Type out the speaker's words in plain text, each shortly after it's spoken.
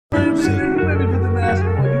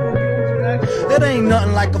But ain't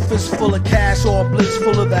nothing like a fist full of cash or a blitz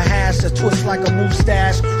full of the hash that twists like a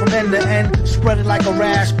mustache from end to end, spread it like a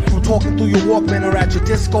rash from talking through your Walkman or at your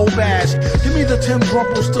disco bash. Give me the Tim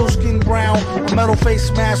Rumple, still skin brown, a metal face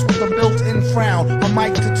mask with a built-in frown, a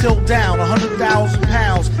mic to tilt down 100,000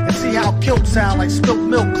 pounds, and see how kilt sound like spilt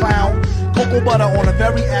milk, clown. Cocoa butter on a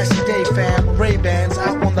very assy day, fam. Ray-Bans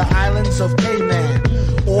out on the islands of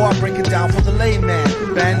Cayman, or I break it down for the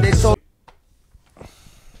layman. Band-Aid so.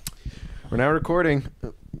 We're now recording,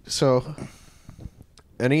 so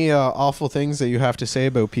any awful things that you have to say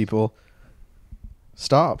about people,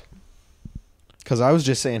 stop. Because I was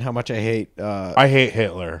just saying how much I hate. I hate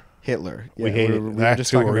Hitler. Hitler. Yeah, we hate it.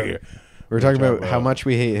 That's who we're here. We're talking about how much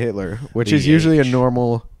we hate Hitler, which is usually a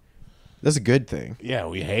normal. That's a good thing. Yeah,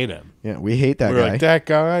 we hate him. Yeah, we hate that guy. We're like, that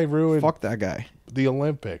guy ruined. Fuck that guy. The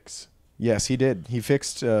Olympics. Yes, he did. He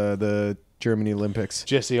fixed the Germany Olympics.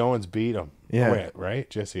 Jesse Owens beat him. Yeah. Oh, wait, right?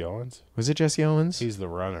 Jesse Owens? Was it Jesse Owens? He's the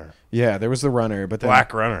runner. Yeah, there was the runner, but then,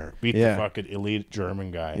 Black runner. Beat the fucking elite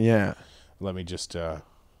German guy. Yeah. Let me just, so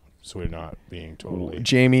we're not being totally.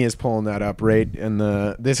 Jamie is pulling that up, right? And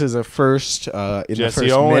this is a first in Jesse the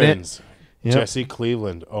first Owens. minute. Yep. Jesse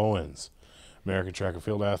Cleveland Owens. American track and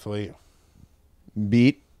field athlete.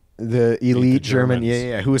 Beat the elite German,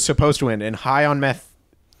 Germans. who was supposed to win. And high on meth,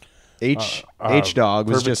 H-Dog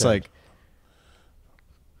was just like,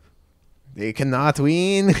 they cannot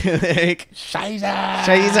win. Like,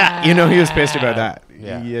 Scheiße. You know, he was pissed about that.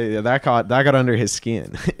 Yeah, that got under his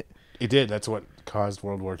skin. It did. That's what caused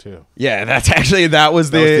World War II. Yeah, that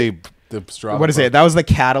was the straw. What is it? That was the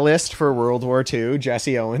catalyst for World War II.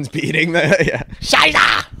 Jesse Owens beating the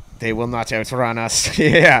Scheiße. They will not outrun us.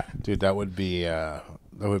 Yeah, dude, that would be a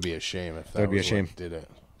shame if that would be a was shame. What did it?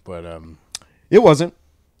 But it wasn't.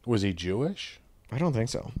 Was he Jewish? I don't think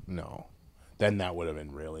so. No. Then that would have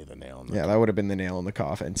been really the nail in the coffin. That would have been the nail in the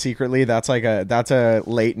coffin. Secretly, that's a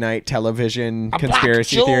late night television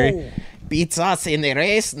conspiracy theory. Beats us in the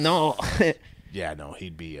race? No. Yeah, no,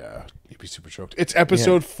 he'd be super choked. It's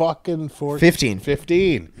episode fucking 15.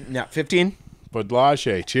 15. Yeah, 15.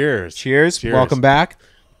 Budlache, cheers. Cheers. Welcome back.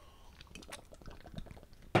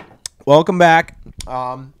 Welcome back.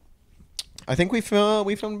 I think we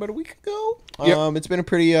filmed about a week ago. Yep. It's been a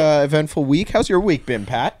pretty eventful week. How's your week been,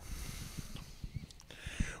 Pat?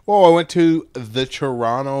 Well, I went to the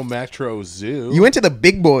Toronto Metro Zoo. You went to the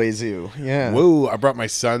Big Boy Zoo. Yeah. Woo. I brought my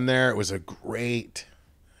son there. It was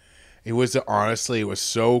honestly, it was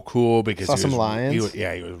so cool because saw some lions. He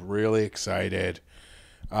was really excited.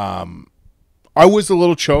 I was a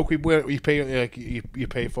little choked. You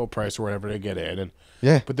pay full price or whatever to get in,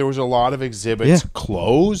 but there was a lot of exhibits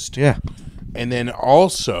closed. Yeah, and then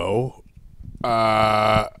also,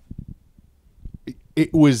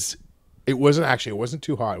 it wasn't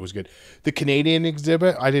too hot. It was good. The Canadian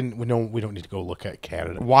exhibit, we don't need to go look at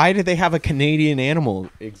Canada. Why did they have a Canadian animal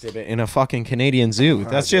exhibit in a fucking Canadian zoo?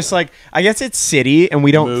 That's just like, I guess it's city, and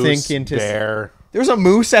we don't Moose, think into bear. There was a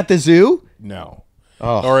moose at the zoo? No.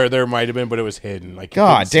 Oh. Or there might have been, but it was hidden. Like,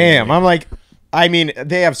 God damn. I'm like, I mean,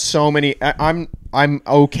 they have so many. I'm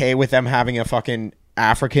okay with them having a fucking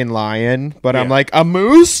African lion, but I'm like, a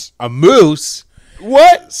moose? A moose?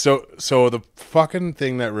 What? So the fucking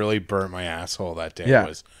thing that really burnt my asshole that day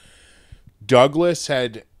was Douglas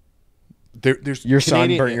had there's your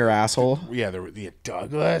Canadian, son burnt your asshole. Yeah,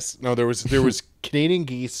 Douglas. No, there was Canadian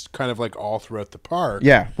geese kind of like all throughout the park.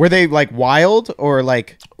 Yeah, were they like wild or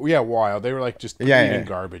like? Yeah, wild. They were like just eating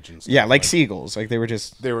garbage and stuff. Yeah, like seagulls. Like they were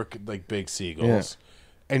like big seagulls.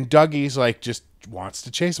 Yeah. And Dougie's like just wants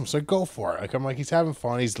to chase them, so I go for it. Like I'm like he's having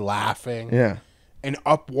fun. He's laughing. Yeah. And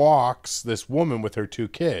up walks this woman with her two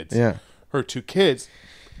kids. Yeah. Her two kids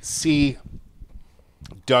see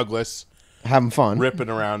Douglas having fun, ripping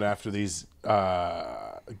around after these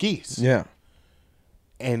geese. Yeah.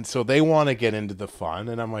 And so they want to get into the fun.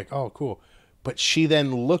 And I'm like, oh, cool. But she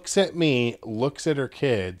then looks at me, looks at her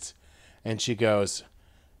kids, and she goes,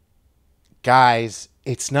 guys,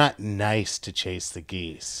 it's not nice to chase the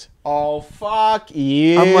geese. Oh, fuck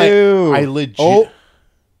you. I'm like, I legit... Oh.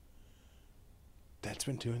 That's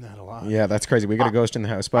been doing that a lot. Yeah, that's crazy. We got a ghost in the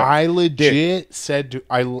house. But I legit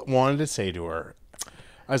I wanted to say to her,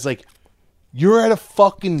 I was like, you're at a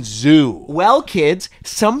fucking zoo. Well, kids,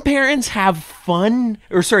 some parents have fun,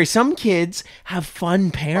 some kids have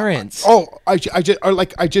fun parents.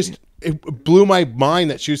 It blew my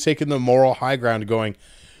mind that she was taking the moral high ground going,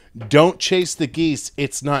 don't chase the geese.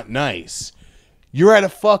 It's not nice. You're at a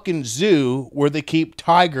fucking zoo where they keep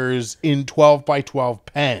tigers in 12 by 12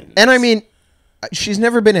 pens. And I mean, She's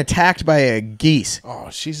never been attacked by a geese. Oh,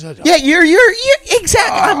 she's a... Yeah, you're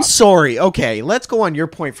exactly. I'm sorry. Okay, let's go on your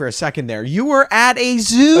point for a second there. You were at a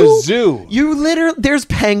zoo. A zoo. You literally, there's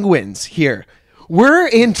penguins here. We're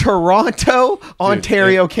in Toronto,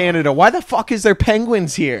 Ontario, Canada. Why the fuck is there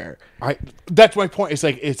penguins here? That's my point. It's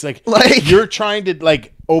like you're trying to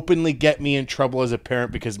like openly get me in trouble as a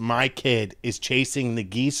parent because my kid is chasing the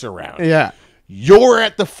geese around. Yeah. You're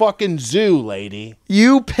at the fucking zoo, lady.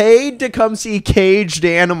 You paid to come see caged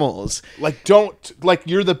animals. Like,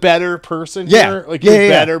 you're the better person Yeah. here? Like, you're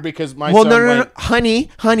better because my son no.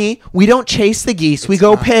 Honey, we don't chase the geese. We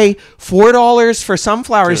go pay $4 for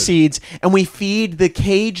sunflower seeds, and we feed the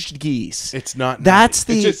caged geese. It's not That's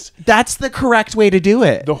nice. That's the correct way to do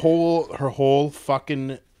it. Her whole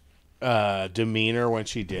fucking demeanor when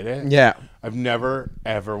she did it. Yeah. I've never,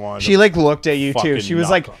 ever wanted She, like, looked at you, too. She was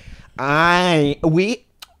like... Honey.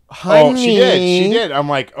 Oh, she did. I'm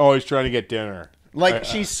like, oh, he's trying to get dinner. Like,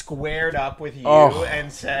 she squared up with you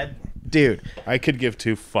and said, dude. I could give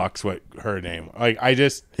two fucks what her name. Like, I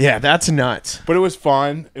just... Yeah, that's nuts. But it was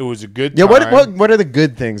fun. It was a good time. Yeah, what are the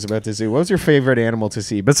good things about the zoo? What was your favorite animal to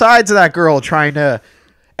see? Besides that girl trying to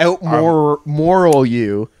moral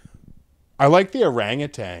you. I like the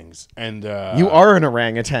orangutans. And you are an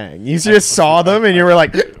orangutan. You just saw them and you were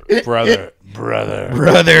like...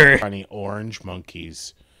 Brother. Tiny orange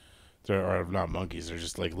monkeys. They're not monkeys. They're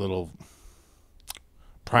just like little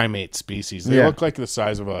primate species. They look like the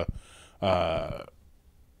size of a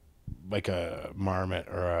marmot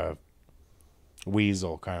or a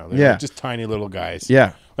weasel kind of. They're just tiny little guys.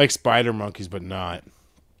 Yeah. Like spider monkeys, but not.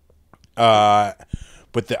 But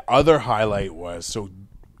the other highlight was,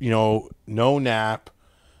 no nap.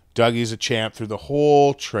 Dougie's a champ through the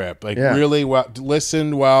whole trip. Really well,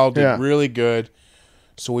 listened well, did really good.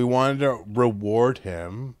 So we wanted to reward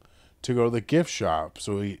him to go to the gift shop.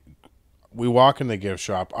 So we walk in the gift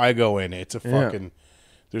shop. I go in. It's a fucking...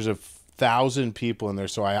 There's 1,000 people in there,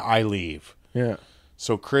 so I leave. Yeah.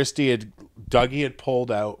 So Dougie had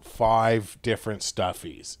pulled out 5 different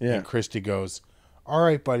stuffies. Yeah. And Christy goes, all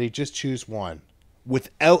right, buddy, just choose one.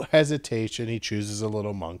 Without hesitation, he chooses a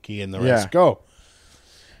little monkey and the rest go.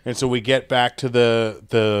 And so we get back to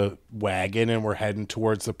the wagon and we're heading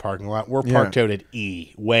towards the parking lot. We're parked out at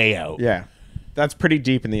E, way out. Yeah. That's pretty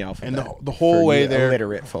deep in the alphabet. And the whole way there.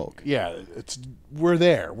 Illiterate folk. Yeah. We're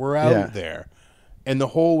there. We're out there. And the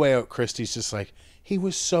whole way out, Christy's just like, he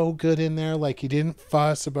was so good in there. Like, he didn't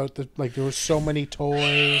fuss about there were so many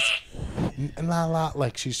toys.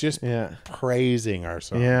 Like, she's just praising our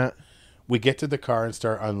son. Yeah. We get to the car and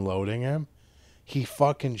start unloading him. He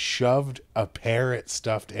fucking shoved a parrot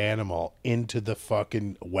stuffed animal into the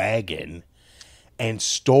fucking wagon and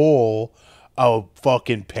stole a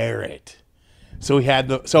fucking parrot. So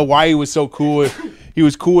why he was so cool he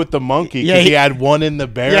was cool with the monkey because he had one in the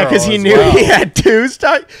barrel. Yeah, because he knew he had 2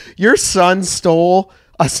 stuff. Your son stole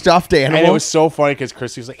a stuffed animal. And it was so funny because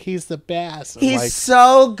Christy was like, he's the best. He's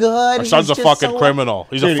so good. Our son's a fucking criminal.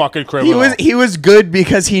 He's a fucking criminal. He was good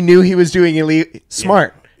because he knew he was doing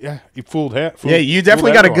smart. Yeah, he fooled him. Yeah, you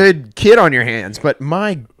definitely got a good kid on your hands, but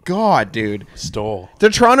my God, dude. Stole. The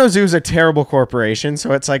Toronto Zoo is a terrible corporation,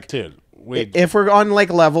 so it's like, dude, if we're on like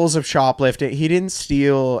levels of shoplifting, he didn't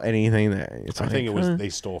steal anything there. I think it was they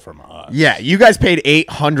stole from us. Yeah, you guys paid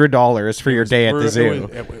 $800 for your day at the zoo.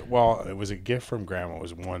 It was a gift from Grandma. It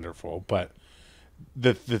was wonderful, but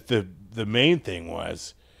the main thing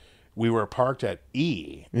was, we were parked at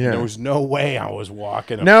E. Yeah. And there was no way I was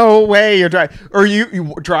walking. No way you're driving. Or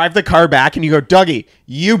you drive the car back and you go, Dougie,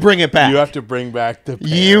 you bring it back. You have to bring back the parrot.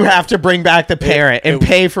 You have to bring back the parrot and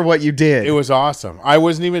pay for what you did. It was awesome. I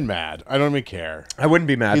wasn't even mad. I don't even care. I wouldn't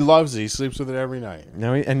be mad. He loves it. He sleeps with it every night.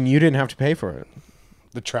 No, and you didn't have to pay for it.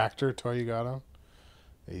 The tractor toy you got him?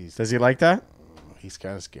 Does he like that? He's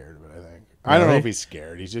kind of scared of it, I think. I don't know if he's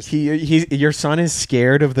scared. He's just... Your son is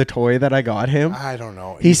scared of the toy that I got him? I don't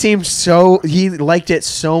know. He liked it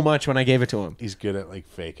so much when I gave it to him. He's good at, like,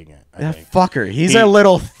 faking it, I think. Fucker. He's a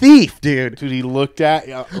little thief, dude. Dude, he looked at...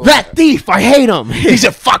 that thief! I hate him! He's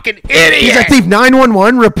a fucking idiot! He's a thief!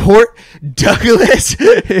 911, report Douglas.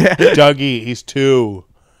 Dougie, he's 2.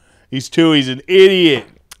 He's 2. He's an idiot.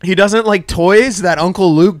 He doesn't like toys that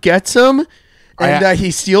Uncle Luke gets him. And he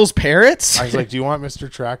steals parrots? I was like, do you want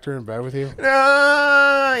Mr. Tractor in bed with you?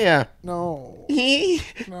 Yeah. No.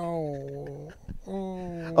 No.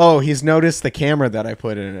 Oh, he's noticed the camera that I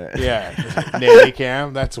put in it. Yeah. Nanny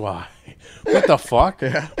cam? That's why. What the fuck?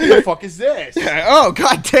 Yeah. What the fuck is this? Yeah. Oh,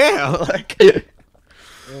 god damn.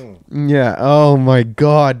 Yeah. Oh, my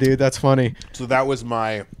God, dude. That's funny. So that was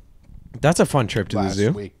my... That's a fun trip to the zoo.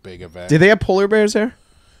 Last week big event. Did they have polar bears there?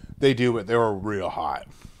 They do, but they were real hot.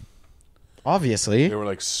 Obviously. They were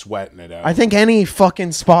like sweating it out. I think any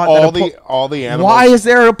fucking spot. All the animals. Why is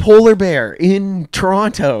there a polar bear in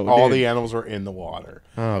Toronto? All dude? the animals were in the water.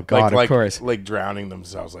 Oh God, of course. Like drowning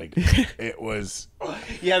themselves. Like it was.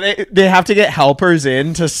 Yeah, they have to get helpers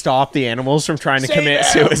in to stop the animals from trying to commit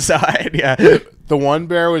suicide. Yeah. The one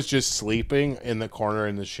bear was just sleeping in the corner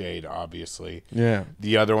in the shade, obviously. Yeah.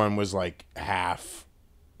 The other one was like half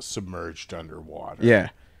submerged underwater. Yeah.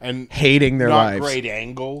 And hating their lives. Not great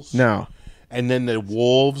angles. No. And then the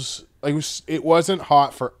wolves, like it wasn't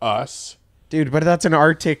hot for us. Dude, but that's an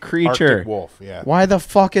Arctic creature. Arctic wolf, yeah. Why the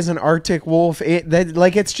fuck is an Arctic wolf?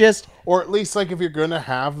 It's just... Or at least, like, if you're going to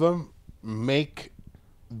have them, make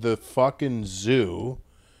the fucking zoo...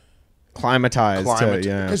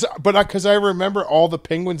 Climatized. Because I remember all the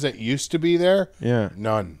penguins that used to be there. Yeah.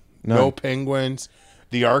 None. No penguins.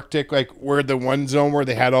 The Arctic, like, where the one zone where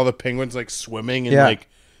they had all the penguins, like, swimming and, like...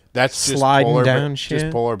 That's sliding just down shit.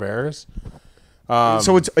 Just polar bears.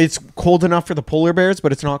 So it's cold enough for the polar bears,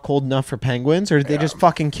 but it's not cold enough for penguins, or did they just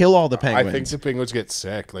fucking kill all the penguins? I think the penguins get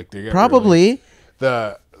sick. Like they get probably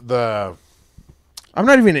really, the. I'm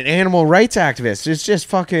not even an animal rights activist. It's just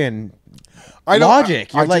fucking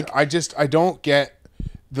logic. I don't get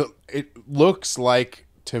the. It looks like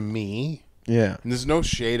to me. Yeah. And there's no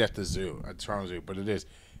shade at the zoo, at Toronto Zoo, but it is.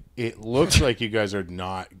 It looks like you guys are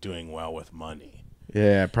not doing well with money.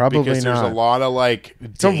 Yeah, probably because not. There's a lot of like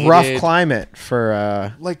it's a rough climate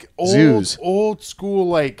for like zoos. Old school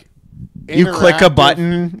like you click a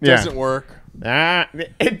button, doesn't work.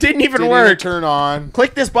 It didn't even work. Turn on.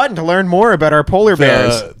 Click this button to learn more about our polar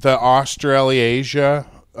bears. The Australasia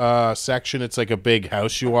section. It's like a big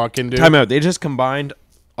house you walk into. Time out. They just combined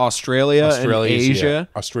Australia and Asia.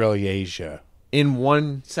 Australasia in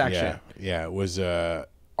one section. Yeah. It was the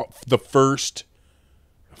first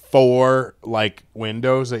 4 like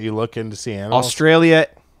windows that you look in to see animals. Australasia.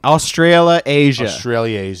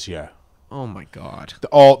 Australasia. Oh my God.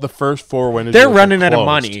 The first 4 windows. They're running out of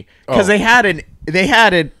money because they had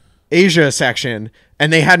an Asia section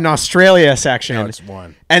and they had an Australia section. No, it's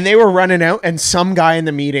one. And they were running out, and some guy in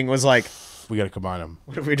the meeting was like, "We got to combine them.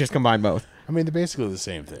 What if we just combine both?" I mean, they're basically the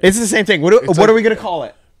same thing. It's the same thing. What are we gonna call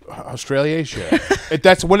it? Australasia.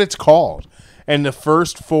 That's what it's called. And the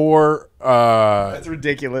first 4 that's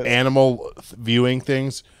ridiculous animal viewing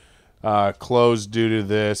things closed due to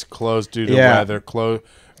this, closed due to weather,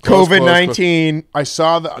 COVID-19. I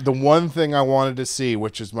saw the one thing I wanted to see,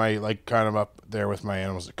 which is my like kind of up there with my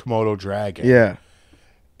animals, the Komodo dragon. Yeah,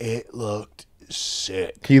 it looked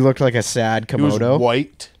sick. He looked like a sad Komodo. He was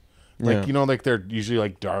white, like like they're usually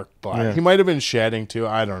like dark black. Yeah. He might have been shedding too.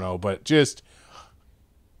 I don't know, but just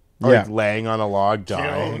like laying on a log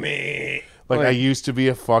dying. Kill me. Like I used to be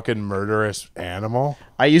a fucking murderous animal.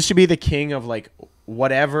 I used to be the king of like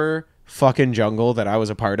whatever fucking jungle that I was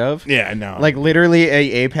a part of. Yeah, no. Like literally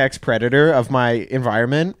a apex predator of my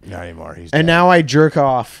environment. Not anymore. He's and dead. Now I jerk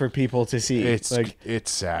off for people to see. It's like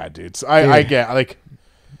it's sad, dude. I get like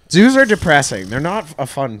zoos are depressing. They're not a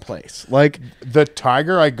fun place. Like the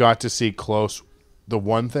tiger I got to see close. The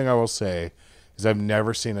one thing I will say is I've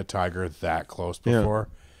never seen a tiger that close before.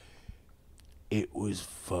 Yeah. It was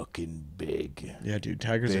fucking big. Yeah, dude.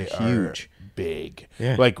 Tigers are huge. Big.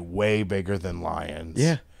 Yeah. Like way bigger than lions.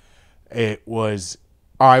 Yeah. I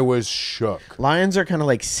was shook. Lions are kind of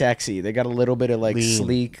like sexy. They got a little bit of like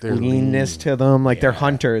sleek leanness to them. Like they're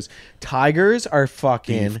hunters. Tigers are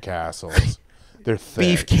fucking beef castles. They're thick.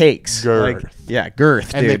 Beef cakes. Girth. Like,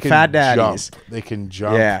 girth, and dude. Fat daddies. They can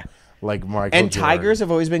jump. Yeah. Like Michael And Jordan. tigers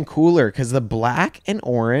have always been cooler because the black and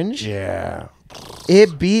orange. Yeah.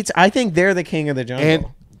 It beats. I think they're the king of the jungle. And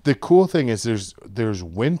the cool thing is there's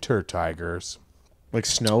winter tigers. Like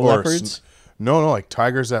snow leopards? No, like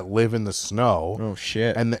tigers that live in the snow. Oh,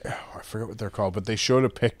 shit. And I forget what they're called, but they showed a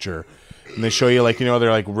picture. And they show you, like, they're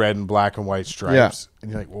like red and black and white stripes. Yeah.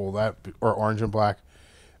 And you're like, well, or orange and black.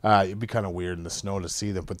 It'd be kind of weird in the snow to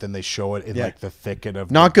see them. But then they show it in, like, the thicket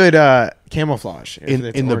of... Not good camouflage. In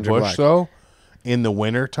the bush, though, in the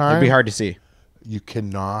winter time... It'd be hard to see. You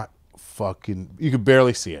cannot fucking... You could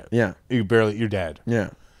barely see it. Yeah. You're dead.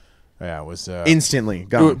 Yeah. Yeah, it was... Instantly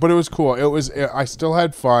gone. But it was cool. I still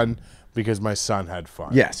had fun because my son had fun.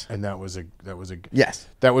 Yes. And that was yes.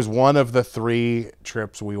 That was one of the 3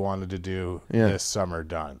 trips we wanted to do this summer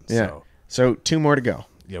done. Yeah. So 2 more to go.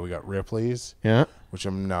 Yeah, we got Ripley's. Yeah. Which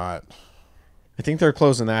I'm not... I think they're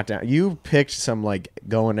closing that down. You picked some, like,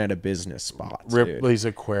 going at a business spots, Ripley's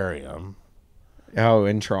Aquarium. Oh,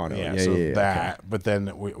 in Toronto. Yeah, that. Okay. But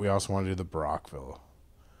then we also want to do the Brockville.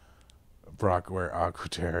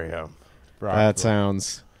 Aquatarium. That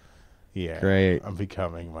sounds... Yeah, great. I'm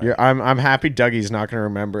becoming. I'm happy Dougie's not going to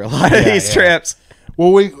remember a lot of these trips.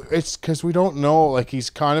 Well, it's because we don't know. Like, he's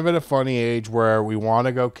kind of at a funny age where we want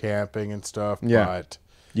to go camping and stuff. Yeah. But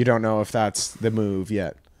You don't know if that's the move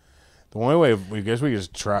yet. the only way we guess we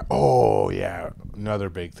just try. Oh yeah, another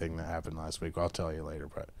big thing that happened last week. I'll tell you later.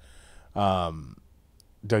 But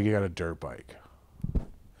Dougie got a dirt bike.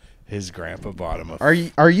 His grandpa bought him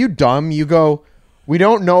a. Are you dumb? You go, we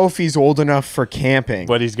don't know if he's old enough for camping.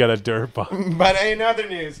 But he's got a dirt bike. But in other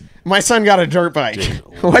news, my son got a dirt bike.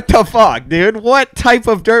 Dude. What the fuck, dude? What type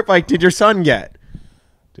of dirt bike did your son get?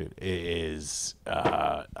 Dude, it is.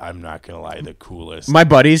 I'm not gonna lie, the coolest. My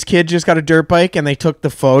buddy's kid just got a dirt bike, and they took the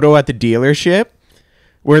photo at the dealership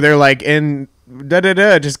where they're like, in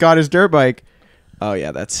just got his dirt bike. Oh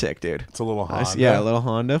yeah, that's sick, dude. It's a little Honda. Yeah, a little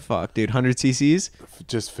Honda. Fuck, dude, 100 cc's.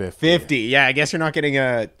 Just 50. 50. Yeah, I guess you're not getting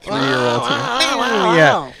a 3-year-old.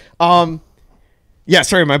 Yeah. Yeah,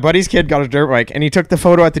 sorry, my buddy's kid got a dirt bike, and he took the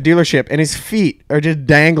photo at the dealership, and his feet are just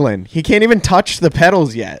dangling. He can't even touch the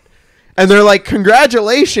pedals yet. And they're like,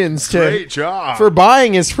 congratulations Great job. for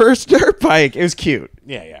buying his first dirt bike. It was cute.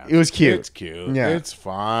 Yeah. It was cute. It's cute. Yeah. It's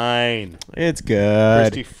fine. It's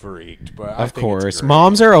good. Christy freaked, but I Of think it's course. great.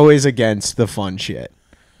 Moms are always against the fun shit.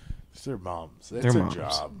 It's their moms. It's They're a moms.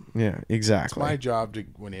 job. Yeah, exactly. My job to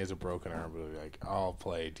when he has a broken arm, be like, I'll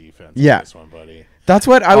play defense. Yeah. On this one, buddy. That's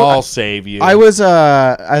what I'll save you. I was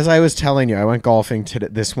as I was telling you, I went golfing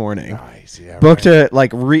this morning. Nice. Yeah. Booked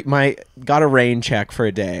right. got a rain check for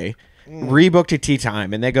a day. Rebooked a tea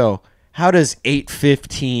time, and they go, how does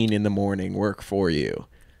 8:15 in the morning work for you?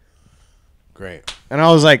 Great. And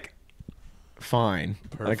I was like, fine.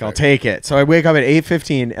 Like, I'll Perfect. take it. So I wake up at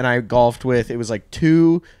 8:15, and I golfed with, it was like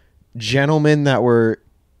 2 gentlemen that were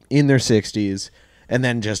in their 60s, and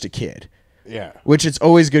then just a kid. Yeah. Which it's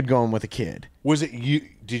always good going with a kid. Was it you?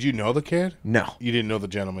 Did you know the kid? No. You didn't know the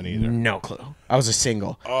gentleman either. No clue. I was a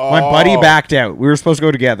single. My buddy backed out. We were supposed to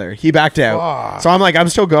go together. He backed out. Fuck. So I'm like, I'm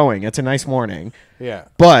still going. It's a nice morning. Yeah.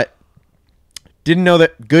 But didn't know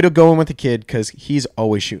that good at going with the kid because he's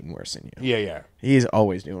always shooting worse than you. Yeah. He's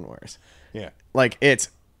always doing worse. Yeah. Like, it's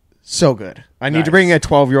so good. I need Nice. to bring a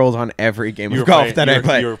 12-year-old on every game You of were golf playing- that you I were-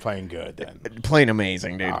 play. You were playing good then. Playing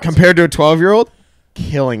amazing, dude. Awesome. Compared to a 12-year-old,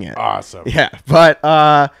 killing it. Awesome. Yeah,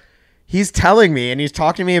 but he's telling me, and he's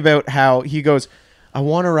talking to me about how he goes, I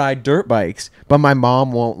want to ride dirt bikes, but my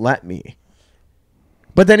mom won't let me.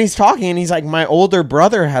 But then he's talking, and he's like, my older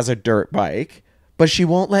brother has a dirt bike, but she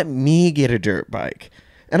won't let me get a dirt bike.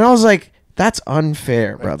 And I was like, that's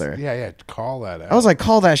unfair, brother. Yeah. Call that out. I was like,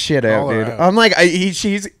 call that shit out, Call her dude. out. I'm like,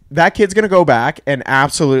 that kid's going to go back and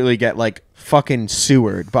absolutely get, like, fucking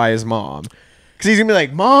sewered by his mom. Because he's going to be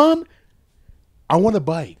like, Mom, I want a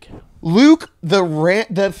bike. Luke, the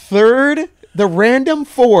random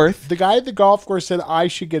fourth. The guy at the golf course said I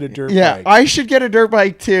should get a dirt Yeah, bike. I should get a dirt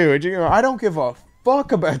bike too. And you know, I don't give a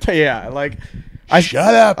fuck about that. Yeah, like,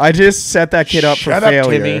 Shut up. I just set that kid up Shut for up,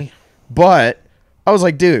 failure. Timmy. But I was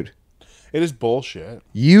like, dude, It is bullshit.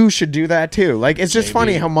 you should do that too. Like, it's just Maybe.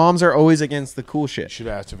 funny how moms are always against the cool You shit. should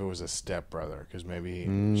have asked if it was a stepbrother because maybe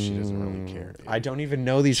she doesn't really care. I don't even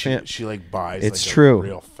know these fans. She like buys It's like true. a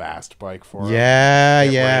real fast bike for him. Yeah,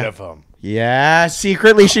 Get yeah. rid of him. Yeah,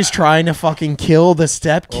 secretly she's trying to fucking kill the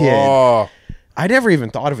step kid. Oh, I never even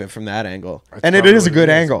thought of it from that angle. that's And it probably is a what good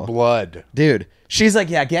is. angle. Blood. Dude, she's like,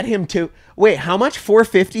 yeah, get him to... Wait, how much?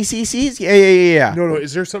 450 cc's? Yeah. No.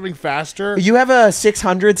 Is there something faster? You have a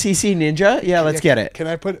 600 cc Ninja? Yeah, let's get it. Can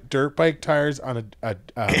I put dirt bike tires on a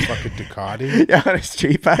fucking Ducati? Yeah, on a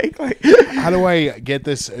street bike. Like, How do I get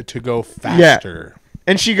this to go faster?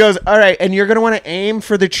 and she goes, all right, and you're going to want to aim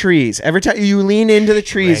for the trees. Every time you lean into the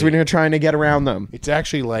trees when Right. you're trying to get around them. It's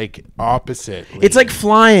actually like opposite. It's like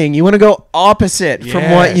flying. You want to go opposite from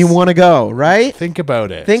what you Yes. want to go, right? Think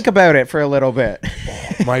about it. Think about it for a little bit.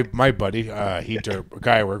 my buddy, a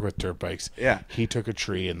guy I work with dirt bikes. Yeah. He took a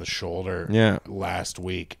tree in the shoulder. Yeah. Last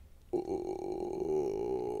week.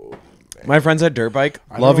 My friends had dirt bike.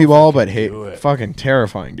 don't Love know you if I all, can but do hate. it. Fucking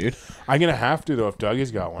terrifying, dude. I'm gonna have to though. If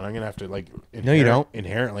Dougie's got one, I'm gonna have to like. No, you don't.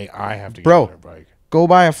 Inherently, I have to get Bro. a dirt bike. Go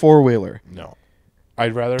buy a 4-wheeler. No,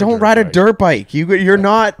 I'd rather Don't ride a dirt bike. You're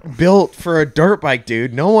not built for a dirt bike,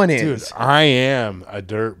 dude. No one Dude, is. I am a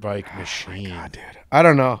dirt bike machine. Dude, I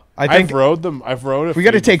don't know. I think I've rode them. I've rode it. we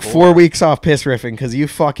got to take 4 weeks off PissRiffin because you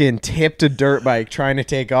fucking tipped a dirt bike trying to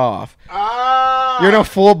take off. You're in a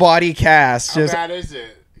full body cast. How Just bad is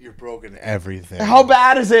it? You're broken everything. how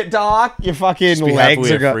bad is it, Doc? Your fucking Just be happy legs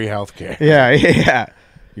we are have free healthcare. Yeah.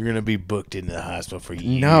 You're gonna be booked into the hospital for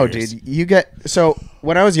years. No, dude. You get so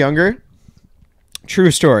when I was younger. True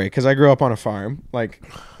story, because I grew up on a farm, like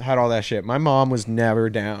had all that shit. My mom was never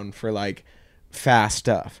down for like fast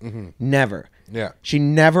stuff. Never. Yeah. She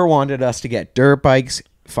never wanted us to get dirt bikes,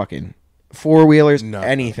 fucking four-wheelers, Nothing.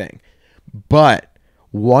 anything. But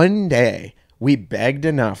one day we begged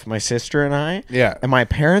enough, my sister and I. Yeah. And my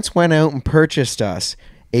parents went out and purchased us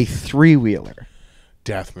a three-wheeler.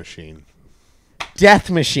 Death machine. Death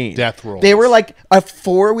machine. Death rolls. They were like, a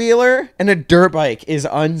four-wheeler and a dirt bike is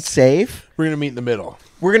unsafe. We're gonna meet in the middle.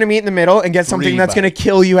 We're going to meet in the middle and get something that's going to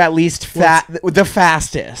kill you at least the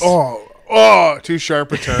fastest. Oh, too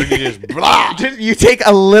sharp a turn. You just blah. You take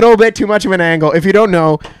a little bit too much of an angle. If you don't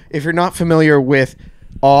know, if you're not familiar with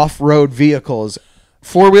off-road vehicles,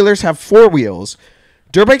 four-wheelers have four wheels.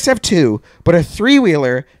 Dirt bikes have two, but a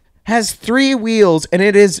three-wheeler has three wheels, and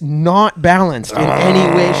it is not balanced in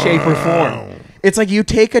any way, shape, or form. It's like you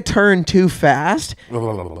take a turn too fast,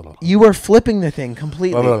 you are flipping the thing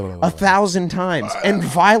completely 1,000 times and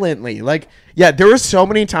violently. Like, yeah, there were so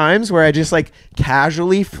many times where I just like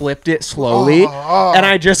casually flipped it slowly and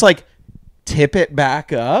I just like tip it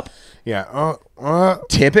back up. Yeah.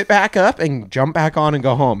 Tip it back up and jump back on and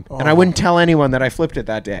go home. And I wouldn't tell anyone that I flipped it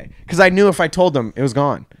that day because I knew if I told them, it was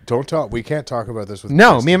gone. Don't talk. We can't talk about this with.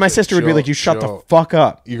 No, me and my sister would be like, "You shut the fuck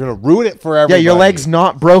up. You're gonna ruin it for Yeah, everybody." your leg's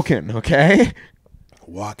not broken, okay?"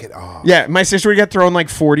 Walk it off. Yeah, my sister would get thrown like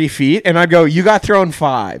 40 feet, and I'd go, "You got thrown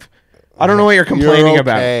 5. I don't know what you're complaining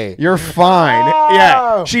okay. about. You're fine."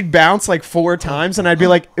 Yeah, she'd bounce like 4 times, and I'd be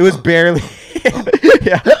like, "It was barely."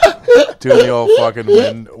 Yeah, Doing the old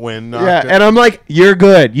fucking wind knocked yeah, it. and I'm like, "You're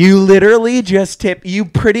good. You literally just tip. You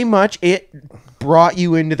pretty much it brought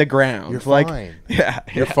you into the ground. You're like, fine. Yeah,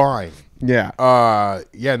 You're fine. yeah."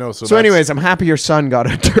 Yeah, no. So, So, anyways, I'm happy your son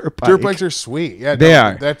got a dirt bike. dirt bikes are sweet. Yeah, They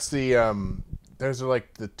are. That's the those are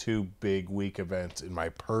like the 2 big week events in my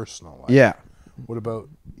personal life. Yeah. What about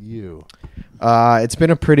you? It's been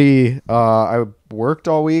a pretty. I worked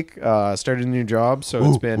all week. Started a new job, so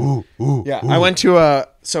it's been. I went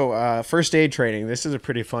to first aid training. This is a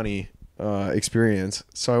pretty funny experience.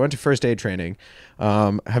 So I went to first aid training.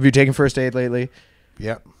 Have you taken first aid lately?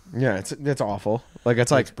 Yep. Yeah, it's awful. Like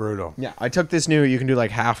it's brutal. Yeah, I took this new. You can do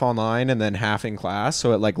like half online and then half in class.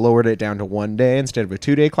 So it like lowered it down to 1 day instead of a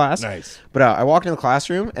 2-day class. Nice. But I walked in the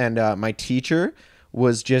classroom and my teacher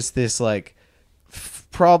was just this like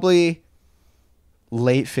probably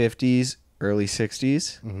late 50s, early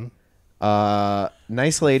 60s.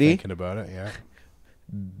 Nice lady. Thinking about it, yeah.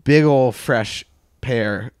 Big old fresh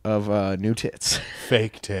pair of new tits.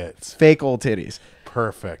 Fake tits. Fake old titties.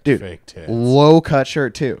 Perfect. Dude, fake tits. low cut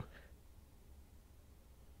shirt too.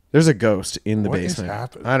 There's a ghost in the What is basement.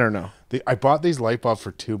 happening? I don't know. I bought these light bulbs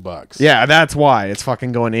for $2. Yeah, that's why it's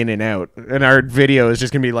fucking going in and out. And our video is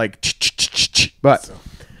just gonna be like, but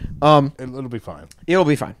It'll be fine. it'll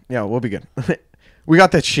be fine. Yeah, we'll be good. We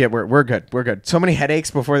got that shit. We're good. We're good. So many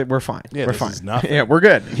headaches before we're fine. Yeah, we're this fine. is nothing. Yeah, we're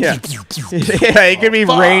good. Yeah, yeah. It could be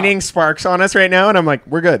raining sparks on us right now, and I'm like,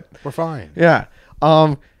 we're good. We're fine. Yeah.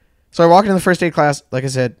 So I walked into the first aid class. Like I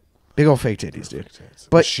said, big old fake titties, dude.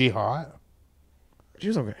 But Was she hot? she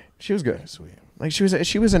was okay. She was good. Sweet. Like she was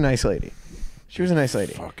a nice lady. She was a nice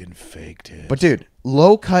lady. Fucking fake tits. But dude,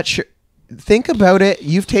 low cut shirt. Think about it.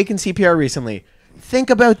 You've taken CPR recently. Think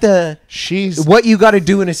about what you got to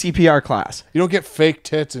do in a CPR class. You don't get fake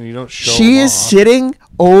tits and you don't show She them is off. sitting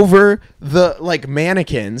over the like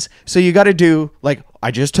mannequins. So you got to do like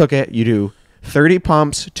I just took it. You do 30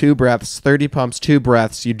 pumps, 2 breaths, 30 pumps, 2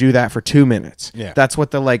 breaths. You do that for 2 minutes. Yeah. That's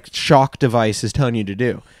what the like shock device is telling you to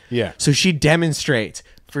do. Yeah. So she demonstrates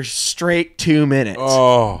for straight 2 minutes.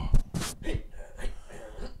 Oh.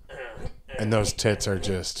 And those tits are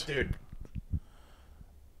just... Dude.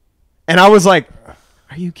 And I was like,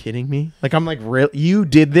 are you kidding me? Like, I'm like, real? You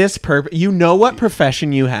did this you know what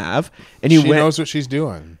profession you have. And you She went, knows what she's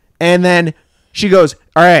doing. and then she goes,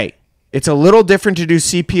 all right, it's a little different to do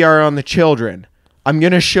CPR on the children. I'm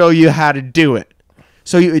going to show you how to do it.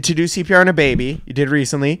 So to do CPR on a baby, you did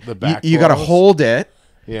recently. The back you got to blows. hold it.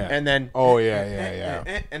 Yeah. And then. Oh,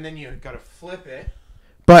 yeah. And then you got to flip it.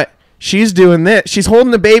 But she's doing this. She's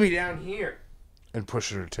holding the baby down here. And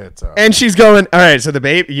pushing her tits out. And she's going, all right, so the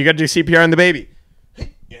baby, you got to do CPR on the baby.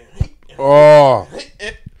 Oh.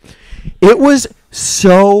 It was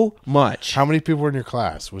so much. How many people were in your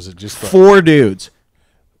class? Was it just... 4 dudes.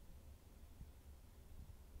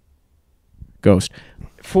 Ghost.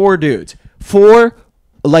 4 dudes. 4,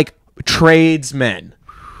 like, tradesmen.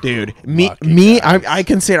 Dude. I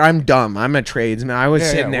consider I'm dumb. I'm a tradesman. I was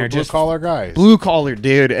sitting there just... blue-collar guys. Blue collar,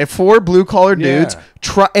 dude. 4 blue collar dudes.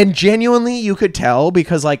 Yeah. And genuinely, you could tell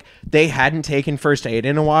because, like, they hadn't taken first aid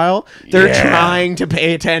in a while. They're Yeah. trying to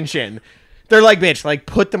pay attention. They're like, bitch, like,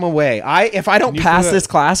 put them away. If I don't You pass put a this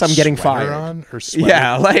class, I'm getting sweater fired. on? Her sweater,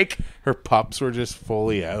 Yeah, like... her pups were just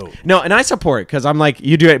fully out. No, and I support because I'm like,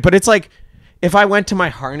 you do it. But it's like, if I went to my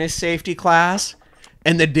harness safety class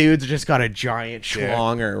and the dude's just got a giant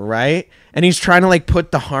schlonger, right? And he's trying to like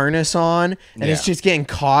put the harness on, and it's just getting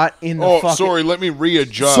caught in the fucking... sorry, let me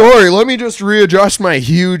readjust. Sorry, let me just readjust my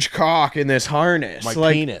huge cock in this harness. My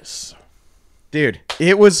like, penis. Dude,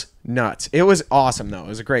 it was nuts. It was awesome, though. It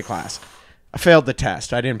was a great class. I failed the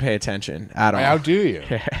test. I didn't pay attention at all. How do you?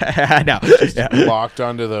 I know. Yeah. Locked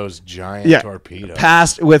onto those giant torpedoes.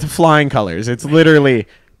 Passed with flying colors. It's literally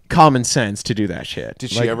common sense to do that shit.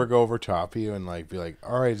 Did she ever go over top of you and like be like,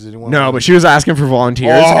 all right, does anyone... No, but she was asking for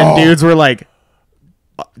volunteers, and dudes were like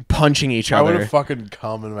punching each other. I would have fucking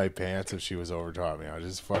come in my pants if she was over top of me. I was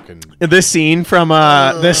just fucking... The scene from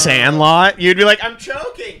The Sandlot, you'd be like, I'm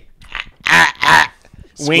choking.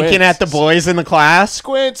 Winking at the boys in the class.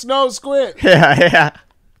 Squints, no squint. Yeah.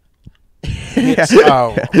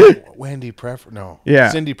 Wendy Preffer... No. Yeah.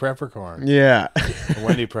 Cindy Peppercorn. Yeah.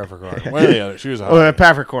 Wendy Peppercorn. One or the other. She was a Oh,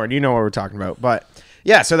 Peppercorn. You know what we're talking about. But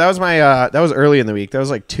yeah, so that was my that was early in the week. That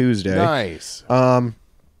was like Tuesday. Nice. Other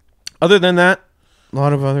than that, a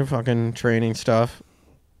lot of other fucking training stuff.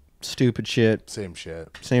 Stupid shit. Same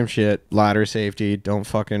shit. Same shit. Ladder safety. Don't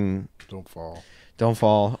fall. Don't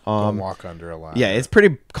walk under a ladder. Yeah, it's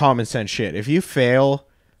pretty common sense shit. If you fail,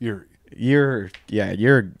 you're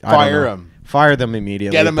fire them. Fire them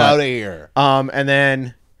immediately. Get them out of here. And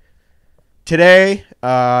then today,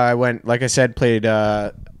 I went, like I said, played.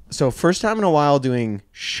 So first time in a while doing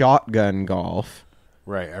shotgun golf.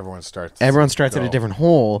 Right. Everyone starts at a different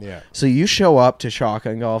hole. Yeah. So you show up to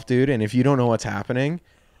shotgun golf, dude, and if you don't know what's happening,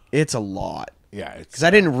 it's a lot. Yeah. Because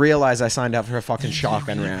I didn't realize I signed up for a fucking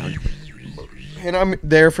shotgun round. And I'm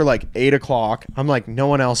there for like 8 o'clock. I'm like, no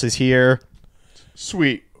one else is here.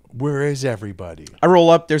 Sweet. Where is everybody? I roll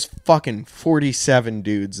up. There's fucking 47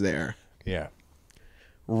 dudes there. Yeah.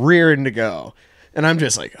 Rearing to go. And I'm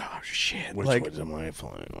just like, oh, shit. Which like, ones am I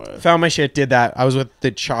flying with? Found my shit, did that. I was with the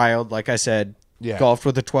child, like I said. Yeah. Golfed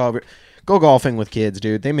with the 12. Go golfing with kids,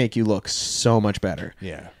 dude. They make you look so much better.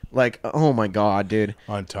 Yeah. Like, oh my God, dude.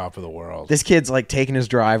 On top of the world. This kid's like taking his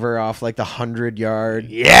driver off like the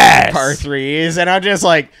 100-yard par threes. And I'm just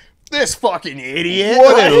like, this fucking idiot.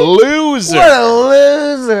 What a loser. What a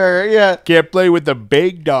loser. Yeah. Can't play with the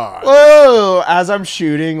big dog. Whoa. As I'm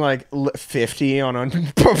shooting like 50 on a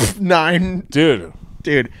 9.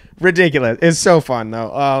 Dude, ridiculous. It's so fun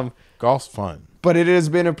though. Golf's fun. But it has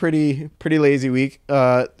been a pretty lazy week.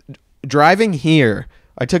 Driving here,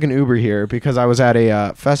 I took an Uber here because I was at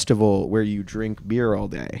a festival where you drink beer all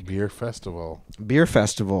day. Beer festival,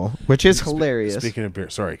 which is hilarious. Speaking of beer,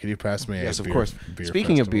 sorry, could you pass me? Yes, a of beer, course. Beer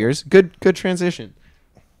Speaking festival? of beers, good transition.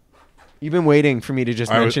 You've been waiting for me to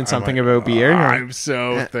just mention something about beer. I'm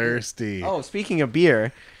so thirsty. Oh, speaking of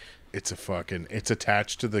beer, it's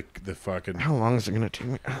attached to the fucking. how long is it gonna take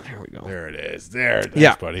me? Oh, there we go. There it is. There it is,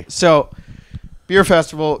 Yeah, buddy. So, beer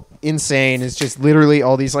festival, insane. It's just literally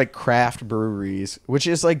all these like craft breweries, which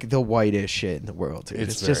is like the whitest shit in the world, dude.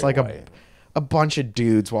 It's just like a bunch of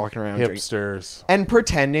dudes walking around Hipsters and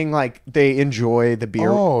pretending like they enjoy the beer.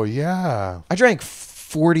 Oh yeah. I drank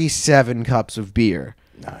 47 cups of beer.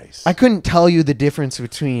 Nice. I couldn't tell you the difference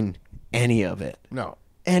between any of it. No.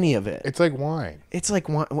 Any of it. It's like wine. It's like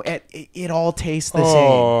one. It all tastes the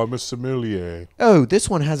same. Oh, I'm a sommelier. Oh, this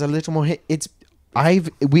one has a little more hit.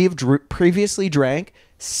 We've previously drank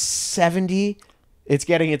 70. It's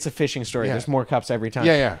getting a fishing story. Yeah. There's more cups every time.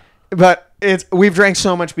 Yeah. But we've drank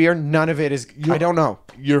so much beer, none of it is. I don't know.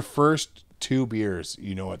 Your first 2 beers,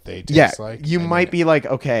 you know what they taste like. You might be like,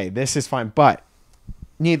 okay, this is fine, but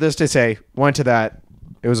needless to say, went to that.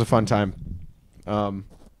 It was a fun time.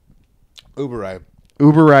 Uber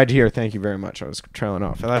ride here. Thank you very much. I was trailing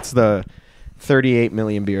off. That's the 38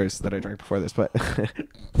 million beers that I drank before this, but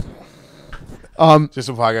just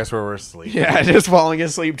a podcast where we're asleep. yeah, just falling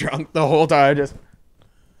asleep drunk the whole time. Just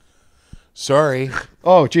sorry.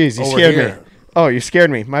 oh, geez, you Over scared here. me. Oh, you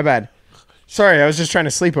scared me. My bad. Sorry, I was just trying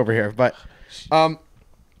to sleep over here. But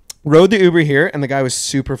rode the Uber here, and the guy was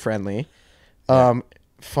super friendly.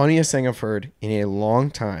 Funniest thing I've heard in a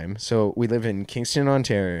long time. So we live in Kingston,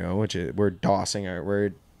 Ontario, which is we're dossing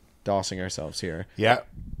ourselves here. Yeah.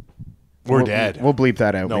 We're dead. We'll bleep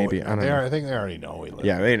that out, No, maybe. I don't know. I think they already know we live.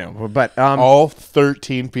 Yeah, they know. But all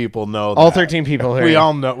 13 people know. all that. 13 people here. We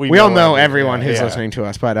all know. We all know everyone yeah, who's yeah. listening to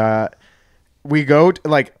us. But we go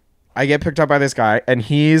I get picked up by this guy, and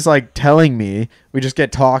he's like telling me, we just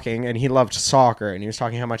get talking, and he loved soccer, and he was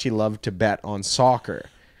talking how much he loved to bet on soccer.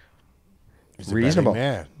 He's a Reasonable.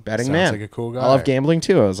 Betting Sounds man. Like a cool guy. I love gambling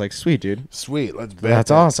too. I was like, sweet, dude. Sweet. Let's bet.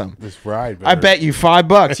 That's awesome. This ride. I bet you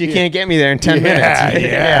 $5. You can't get me there in 10 minutes.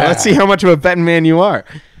 Yeah. Let's see how much of a betting man you are.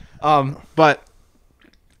 But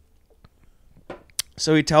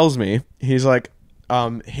so he tells me, he's like,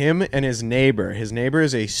 him and his neighbor. His neighbor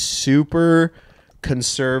is a super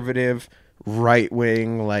conservative, right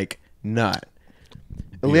wing like nut.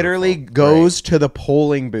 Literally goes to the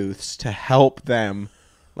polling booths to help them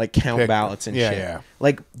like count ballots and shit. Yeah.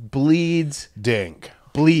 Like bleeds,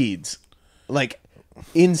 like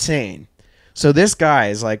insane. So this guy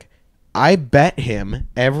is like, I bet him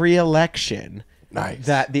every election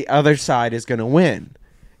that the other side is going to win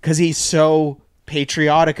because he's so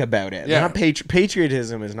patriotic about it. Yeah. Not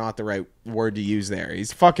patriotism is not the right word to use there.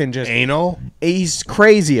 He's fucking just anal. He's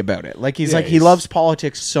crazy about it. Like he's he loves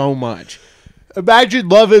politics so much. Imagine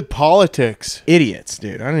loving politics. Idiots,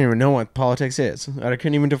 dude. I don't even know what politics is. I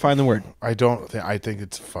couldn't even define the word. I think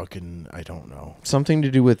it's fucking. I don't know. Something to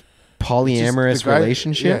do with polyamorous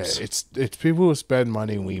relationships. Yeah, it's people who spend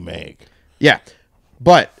money we make. Yeah,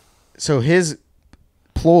 but so his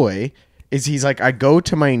ploy is he's like, I go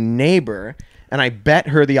to my neighbor and I bet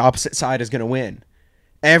her the opposite side is going to win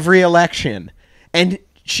every election, and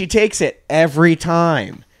she takes it every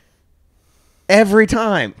time. Every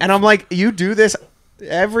time. And I'm like, you do this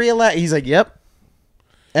every election? He's like, yep.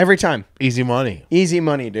 Every time. Easy money. Easy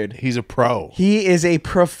money, dude. He's a pro. He is a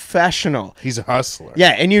professional. He's a hustler.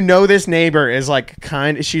 Yeah, and you know this neighbor is like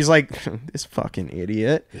she's like, this fucking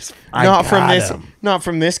idiot. Not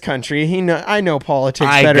from this country. I know politics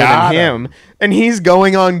better than him. And he's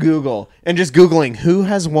going on Google and just Googling who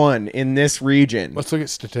has won in this region. Let's look at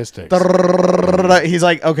statistics. He's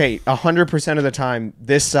like, okay, 100% of the time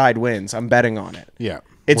this side wins. I'm betting on it. Yeah.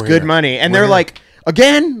 It's good money. And they're like,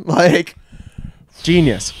 again? Like,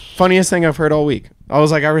 genius. Funniest thing I've heard all week. I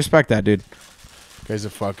was like, I respect that, dude. Guy's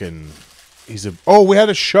we had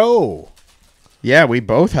a show. Yeah, we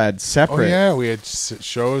both had separate. Oh, yeah, we had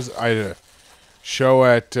shows. I had a show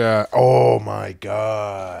at, oh my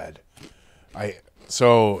God.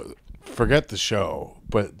 So forget the show,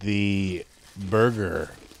 but the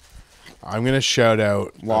burger, I'm going to shout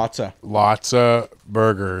out Lotsa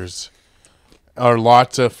Burgers, or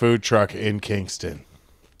Lotsa Food Truck in Kingston.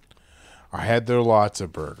 I had their Lotsa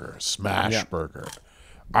Burger, Smash Burger.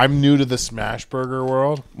 I'm new to the Smash Burger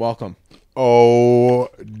world. Welcome. Oh,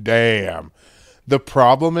 damn. The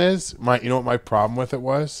problem is, you know what my problem with it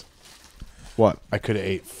was? What? I could have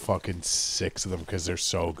ate fucking 6 of them because they're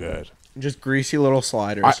so good. Just greasy little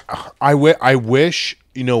sliders. I wish,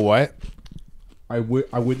 you know what? I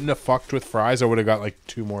wouldn't have fucked with fries. I would have got like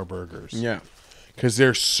 2 more burgers. Yeah. Because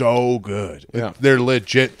they're so good. Yeah. They're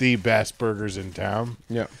legit the best burgers in town.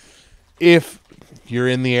 Yeah. If you're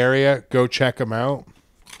in the area, go check them out.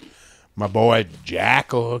 My boy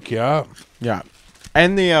Jack will hook you up. Yeah.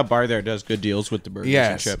 And the bar there does good deals with the burgers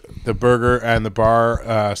and shit. The burger and the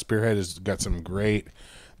bar Spearhead has got some great.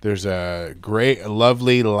 There's a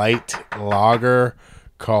lovely light lager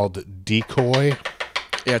called Decoy.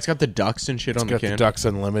 Yeah, it's got the ducks and shit on the can. It's got the Ducks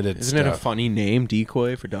Unlimited Isn't it a funny name,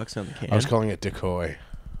 Decoy, for ducks on the can? I was calling it Decoy.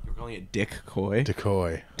 You're calling it Dick Coy?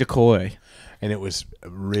 Decoy. And it was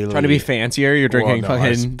really... Trying to be fancier? You're drinking fucking... I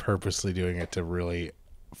was purposely doing it to really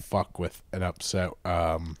fuck with an upset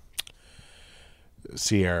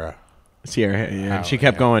Sierra. Yeah. She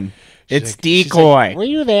kept going, it's like, Decoy. Like, were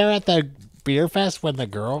you there at the beer fest when the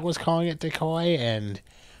girl was calling it Decoy? And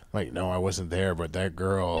like, no, I wasn't there, but that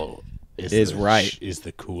girl... is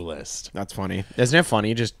the coolest. That's funny. Isn't it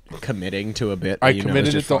funny just committing to a bit? I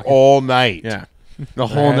committed it the whole night. Yeah. The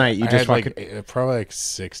whole night you just fucking... probably like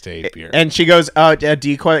 6 to 8 beers. And she goes,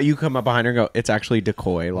 Decoy. You come up behind her and go, it's actually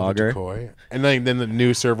Decoy lager. Decoy. And then the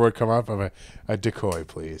new server would come up. I'm like, a Decoy,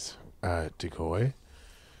 please. Decoy.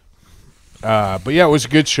 But yeah, it was a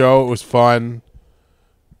good show. It was fun.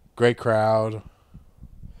 Great crowd.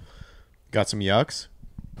 Got some yucks?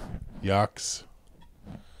 Yucks.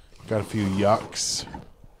 Got a few yucks.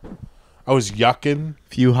 I was yucking.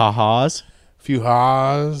 Few ha-has? Few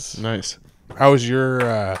ha's. Nice. How was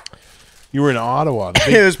your... you were in Ottawa.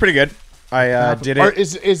 It was pretty good. I did it.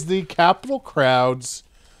 Is the capital crowds...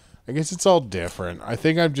 I guess it's all different. I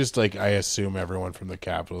think I'm just like... I assume everyone from the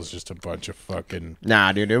capital is just a bunch of fucking...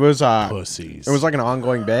 Nah, dude. It was... pussies. It was like an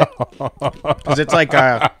ongoing bit. Because it's like...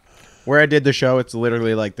 where I did the show, it's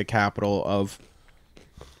literally like the capital of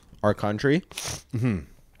our country. Mm-hmm.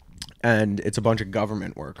 And it's a bunch of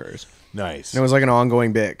government workers. Nice. And it was like an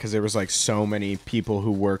ongoing bit because there was like so many people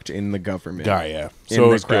who worked in the government. Yeah.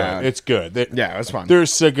 So it's good. It's good. Yeah, it was fun. They're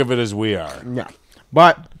as sick of it as we are. Yeah.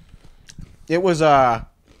 But it was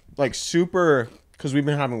like super, because we've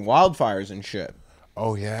been having wildfires and shit.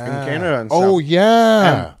 Oh, yeah. In Canada and stuff. Oh,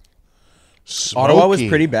 yeah. Ottawa was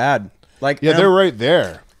pretty bad. Like, yeah, they're right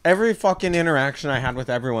there. Every fucking interaction I had with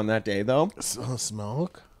everyone that day, though.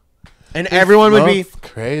 Smoke? And everyone would be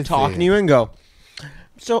crazy. talking to you and go,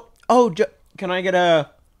 so, Can I get a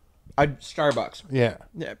Starbucks? Yeah.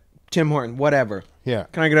 Yeah. Tim Horton, whatever. Yeah.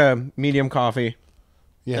 Can I get a medium coffee?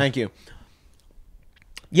 Yeah. Thank you.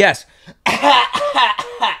 Yes.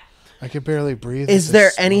 I can barely breathe. Is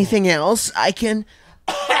there anything else I can...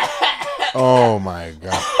 Oh my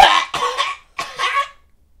god.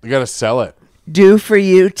 You gotta sell it. do for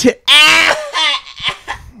you to...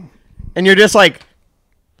 And you're just like...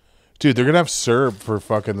 Dude, they're gonna have Serb for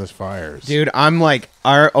fucking this fires. Dude, I'm like,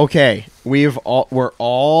 okay, we're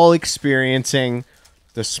all experiencing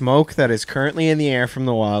the smoke that is currently in the air from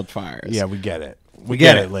the wildfires. Yeah, we get it. We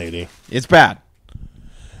get get it. it, lady. It's bad.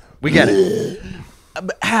 We get it.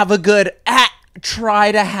 Have a good...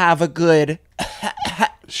 try to have a good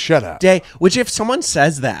Shut up. day. Which if someone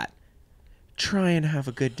says that, try and have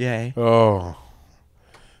a good day. Oh.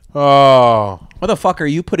 Oh. What the fuck are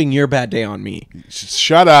you putting your bad day on me?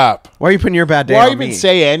 Shut up. Why are you putting your bad day Why on even me?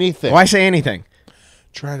 say anything? Why say anything?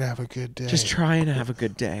 Try to have a good day. Just try and have a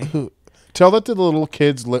good day. Tell that to the little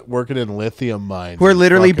kids working in lithium mines. Who are in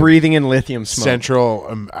literally fucking breathing in lithium smoke.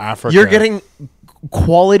 Central Africa. You're getting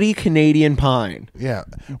quality Canadian pine. Yeah.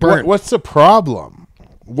 burnt. What's the problem?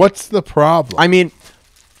 What's the problem? I mean,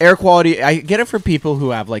 air quality, I get it for people who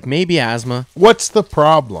have like maybe asthma. What's the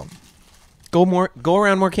problem? Go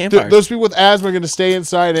around more campfires. Those people with asthma are going to stay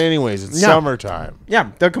inside anyways. It's summertime.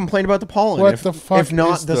 Yeah, they'll complain about the pollen. What if, the fuck if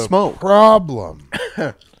not is the smoke. problem?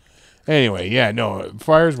 Anyway, yeah, no,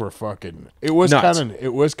 fires were fucking. It was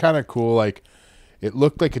Nuts. kind of cool. Like, it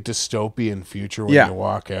looked like a dystopian future when you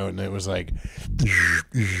walk out, and it was like,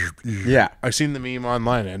 Yeah. I seen the meme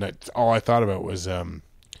online, and all I thought about was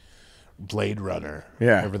Blade Runner.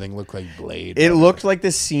 Yeah. Everything looked like Blade. It Runner. looked like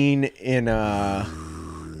the scene in A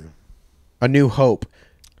New Hope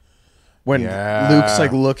when Yeah. Luke's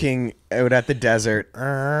like looking out at the desert.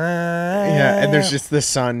 Yeah, and there's just the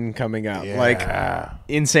sun coming up. Yeah. Like,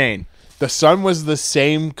 insane. The sun was the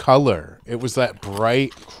same color. It was that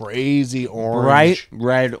bright, crazy orange. Bright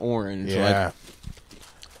red orange. Yeah.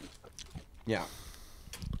 Like,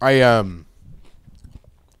 yeah.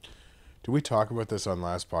 Did we talk about this on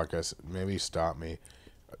last podcast? Maybe stop me.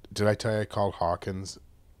 Did I tell you I called Hawkins?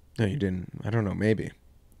 No, you didn't. I don't know. Maybe.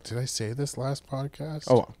 Did I say this last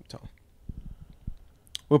podcast? Oh,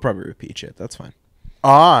 we'll probably repeat shit. That's fine.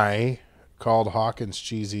 I called Hawkins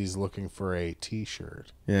Cheesies looking for a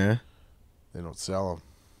T-shirt. Yeah. They don't sell them.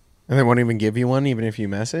 And they won't even give you one, even if you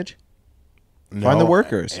message? No, Find the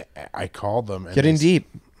workers. I called them. And Get in deep.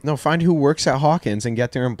 No, find who works at Hawkins and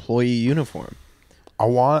get their employee uniform. I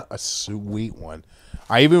want a sweet one.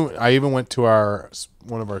 I even went to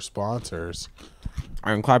one of our sponsors,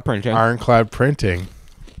 Ironclad Printing. Ironclad Printing.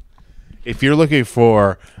 If you're looking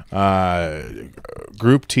for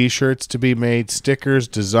group T-shirts to be made, stickers,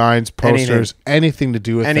 designs, posters, anything to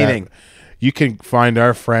do with that, you can find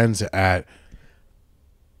our friends at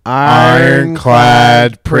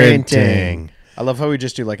Ironclad Printing. I love how we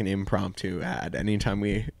just do like an impromptu ad anytime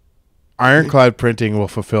we... Ironclad Printing will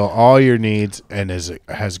fulfill all your needs and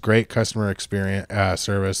has great customer experience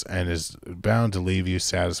service and is bound to leave you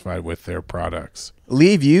satisfied with their products.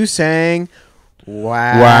 Leave you saying,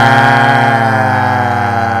 wow.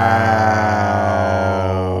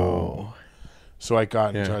 Wow. So I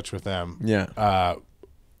got in touch with them. Yeah.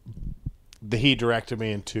 He directed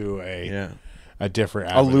me into a different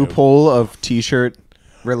a avenue. loophole of T-shirt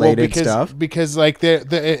related stuff. Because like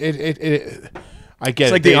I get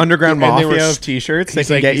It's like the underground mafia of T-shirts. They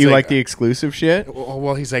can get you like the exclusive shit.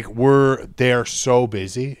 Well, he's like, they're so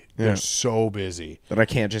busy. They're so busy that I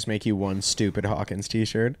can't just make you one stupid Hawkins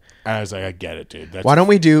T-shirt. And I was like, I get it, dude. Why don't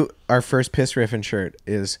we do our first PissRiffin shirt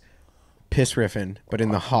is PissRiffin, but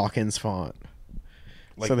in the Hawkins font.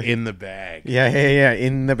 Like in the bag. Yeah,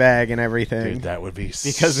 in the bag and everything. Dude, that would be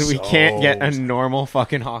because we can't get a normal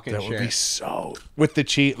fucking Hawkins shirt. That would be so... With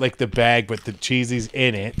the like the bag, but the cheesies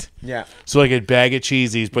in it. Yeah. So like a bag of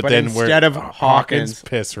cheesies, but then instead of Hawkins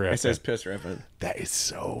PissRiffin. It says PissRiffin. That is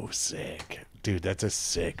so sick. Dude, that's a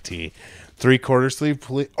sick tee. 3/4 sleeve,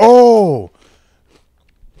 please. Oh!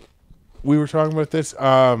 We were talking about this.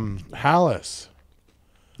 Hallis.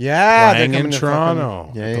 Yeah. Playing in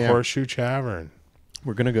Toronto. Yeah, at the Horseshoe Tavern.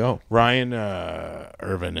 We're going to go. Ryan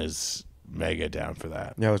Irvin is mega down for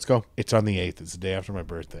that. Yeah, let's go. It's on the 8th. It's the day after my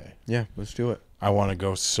birthday. Yeah, let's do it. I want to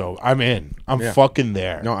go I'm in. I'm fucking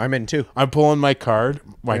there. No, I'm in too. I'm pulling my card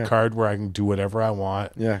where I can do whatever I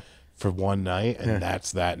want. Yeah. For one night, and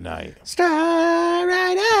that's that night. Star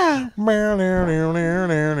right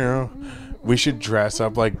now. We should dress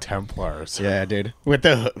up like Templars. Yeah, dude. With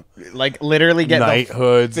the literally get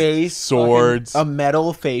knighthoods, face, swords, a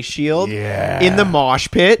metal face shield. Yeah. In the mosh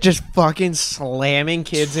pit, just fucking slamming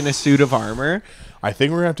kids in a suit of armor. I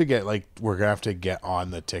think we're gonna have to get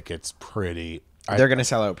on the tickets pretty. They're gonna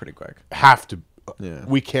sell out pretty quick. Have to. Yeah.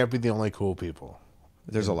 We can't be the only cool people.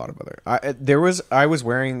 There's a lot of other. I was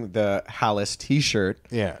wearing the Hallis T-shirt.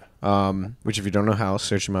 Yeah. Which if you don't know Hallis,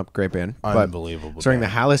 search him up. Great band. Unbelievable. I was wearing the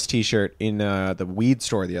Hallis T-shirt in the weed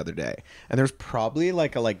store the other day, and there's probably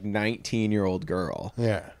like a 19-year-old girl.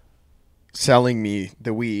 Yeah. Selling me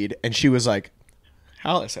the weed, and she was like,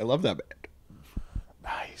 "Hallis, I love that band."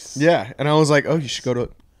 Nice. Yeah, and I was like, "Oh, you should go to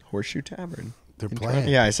Horseshoe Tavern." They're playing.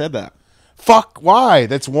 Yeah, I said that. Fuck, why?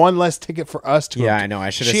 That's one less ticket for us to. Yeah, I know. I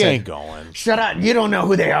should have She said. ain't going. Shut up! You don't know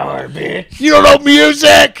who they are, bitch. You don't know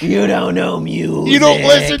music. You don't know music. You don't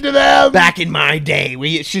listen to them. Back in my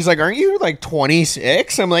day, she's like, "Aren't you like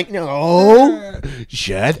 26?" I'm like, "No."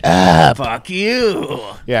 Shut up. Fuck you.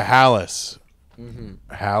 Yeah, Hallis.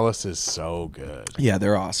 Hallis is so good. Yeah,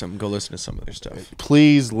 they're awesome. Go listen to some of their stuff.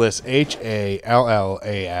 Please list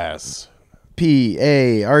HALLAS.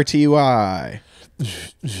 PARTY.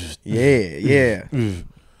 Yeah.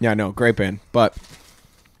 Yeah, no, great band. But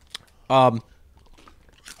yeah,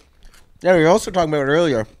 we were also talking about it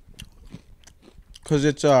earlier. Cause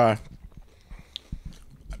it's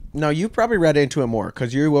no, you probably read into it more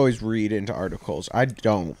because you always read into articles. I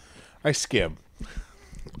don't. I skim.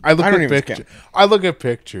 I look I don't at even pictures. skim. I look at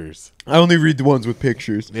pictures. I only read the ones with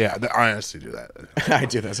pictures. Yeah, I honestly do that. I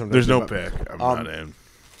do that sometimes. There's no but- pic. I'm not in.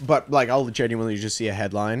 But like, I'll genuinely just see a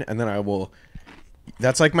headline, and then I will.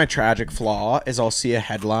 That's like my tragic flaw is I'll see a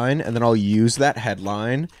headline, and then I'll use that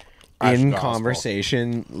headline in gospel.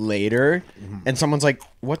 conversation later, and someone's like,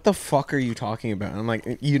 "What the fuck are you talking about?" And I'm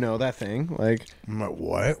like, "You know that thing? Like, I'm like,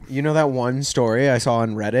 what? you know that one story I saw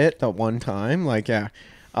on Reddit that one time? Like, yeah."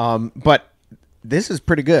 But this is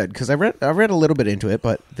pretty good because I read a little bit into it,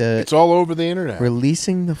 but It's all over the internet.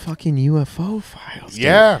 releasing the fucking UFO files, dude.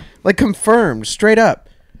 Yeah. like confirmed straight up.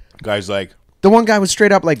 Guys, like, The one guy was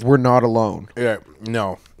straight up like, "We're not alone." yeah,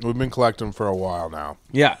 no, we've been collecting for a while now.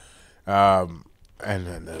 Yeah. And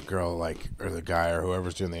then the girl, like, or the guy or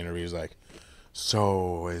whoever's doing the interview is like,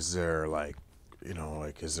 so is there, like, you know,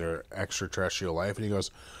 like, is there extraterrestrial life? And he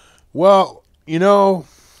goes, well, you know,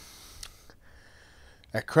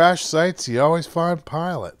 at crash sites, you always find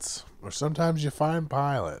pilots, or sometimes you find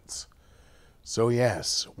pilots. So,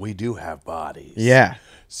 yes, we do have bodies. Yeah.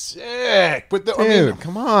 Sick. But, Dude, I mean,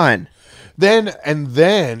 come on. then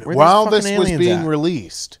Where while these this fucking was aliens being at?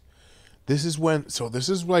 released, this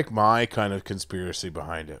is like my kind of conspiracy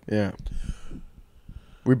behind it. Yeah.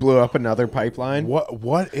 We blew up another pipeline.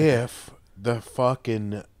 What if the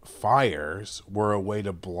fucking fires were a way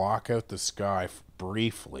to block out the sky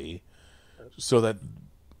briefly so that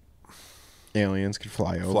Aliens could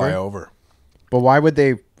fly over. fly over? But why would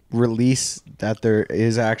they release that there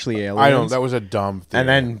is actually aliens? I don't. That was a dumb thing. and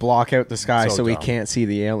then block out the sky So so we dumb. can't see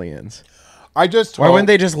the aliens. I just Why hope, wouldn't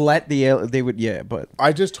they just let the they would but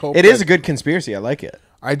I just hope it is a good conspiracy. I like it.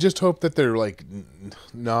 I just hope that they're like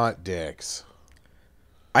not dicks.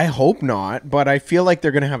 I hope not, but I feel like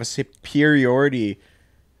they're gonna have a superior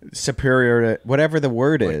to whatever the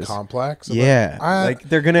word Like is. complex. about- Yeah, like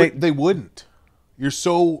they're gonna. But they wouldn't. You're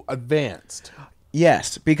so advanced.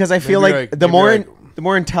 Yes, because I feel Maybe like like- the maybe more like- the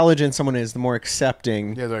more intelligent someone is, the more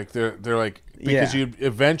accepting. Yeah, they're like because Yeah. you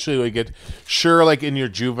eventually would get like in your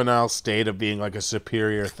juvenile state of being like a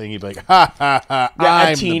superior thing, you'd be like, ha ha ha,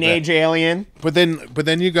 I'm A teenage the alien. best. But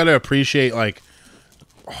then you got to appreciate like,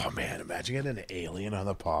 oh man, imagine getting an alien on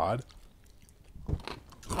the pod.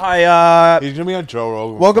 Hi, He's gonna be on Joe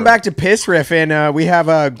Rogan. welcome back to PissRiffin. We have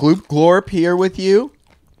Gloop Glorp here with you.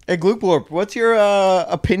 Hey, Gloop Glorp, what's your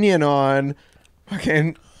opinion on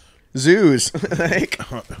fucking zoos? Like,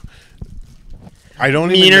 I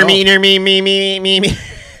don't even know. me.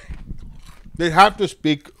 They have to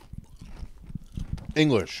speak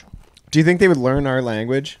English. Do you think they would learn our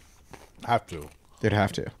language? Have to. They'd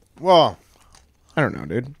have to. Well, I don't know,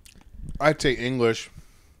 dude. I'd say English.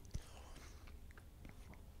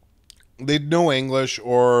 They'd know English,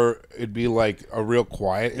 or it'd be like a real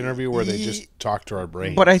quiet interview where they just talk to our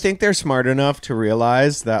brains. But I think they're smart enough to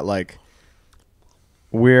realize that, like,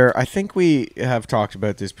 I think we have talked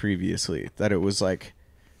about this previously, that it was like,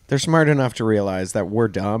 they're smart enough to realize that we're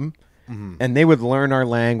dumb, and they would learn our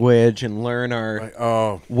language and learn our Like,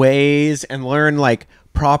 oh, ways and learn, like,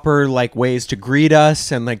 proper, like, ways to greet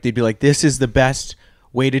us, and, like, they'd be like, this is the best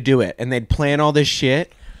way to do it. And they'd plan all this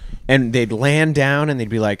shit, and they'd land down, and they'd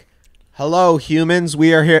be like, hello, humans,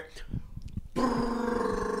 we are here.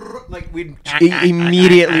 Like, we'd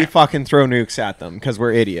immediately fucking throw nukes at them because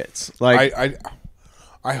we're idiots. Like,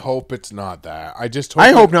 I hope it's not that. I just hope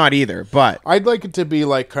I hope not either, but I'd like it to be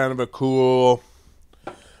like kind of a cool.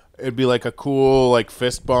 it'd be like a cool like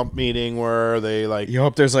fist bump meeting where they like. You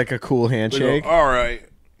hope there's like a cool They handshake. go, all right,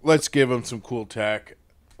 let's give them some cool tech.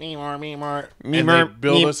 Me more. And they more,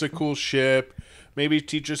 build me- us a cool ship. Maybe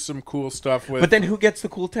teach us some cool stuff with. But then who gets the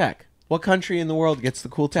cool tech? What country in the world gets the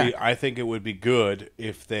cool tech? See, I think it would be good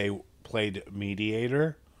if they played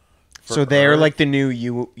mediator. So they're Earth. like the new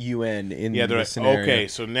UN in Yeah, they're the like, scenario. okay,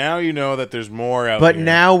 so now you know that there's more out But here.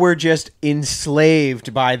 now we're just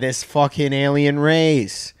enslaved by this fucking alien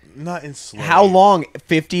race. Not enslaved. How long?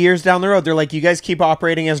 50 years down the road, they're like, you guys keep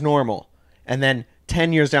operating as normal. And then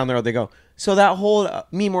 10 years down the road, they go, so that whole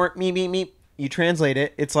me more, me. You translate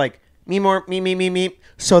it, it's like, me more, me.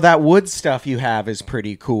 So that wood stuff you have is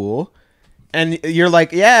pretty cool. And you're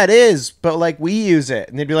like, yeah, it is. But like, we use it.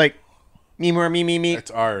 And they'd be like, me more, me. It's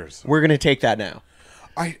ours. We're going to take that now.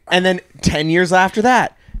 I And then 10 years after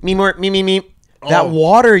that, me more, me. That Oh.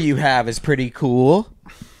 water you have is pretty cool.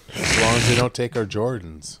 As long as they don't take our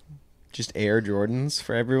Jordans. Just Air Jordans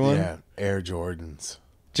for everyone. Yeah, Air Jordans.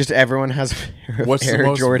 Just everyone has a pair of What's Air the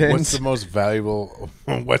most? Jordans. What's the most valuable?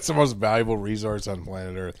 What's the most valuable resource on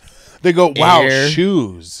planet Earth? They go, wow, Air.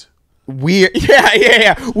 shoes.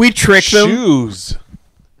 Yeah. We trick them Shoes.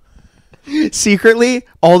 secretly.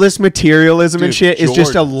 All this materialism and Dude, shit is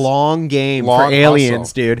just a Jordans. long game Long for aliens,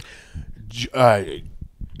 hustle. dude.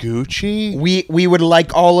 Gucci. We would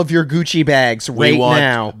like all of your Gucci bags We right want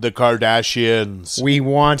now. the Kardashians. We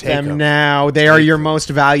want them 'em. now. They are Take your them. most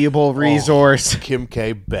valuable resource. Kim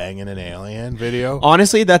K banging an alien video.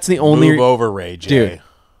 Honestly, that's the only Move over, Ray J.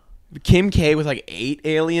 Dude. Kim K with like 8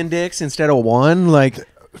 alien dicks instead of 1. Like,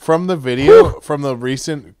 From the video, from the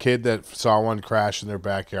recent kid that saw one crash in their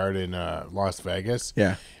backyard in Las Vegas.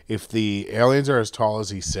 yeah. If the aliens are as tall as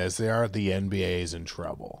he says they are, the NBA is in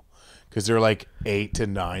trouble because they're like 8 to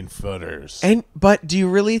 9 footers. But do you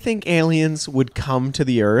really think aliens would come to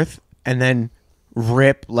the Earth and then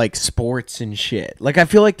rip like sports and shit? Like, I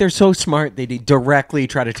feel like they're so smart they directly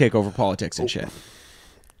try to take over politics and shit.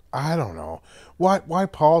 I don't know why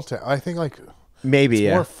politics. I think like Maybe it's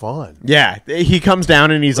yeah. more fun. Yeah, he comes down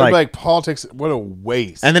and he's Like politics, what a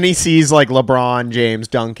waste. and then he sees like LeBron James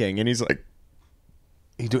dunking, and he's like,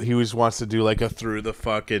 he just wants to do like a through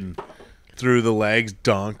the legs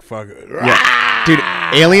dunk. Fuck. yeah, dude.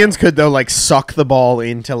 Aliens could though like suck the ball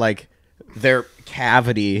into like their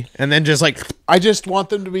cavity and then just like, I just want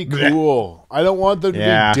them to be cool. I don't want them to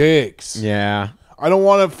Yeah. be dicks. yeah. I don't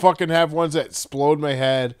want to fucking have ones that explode my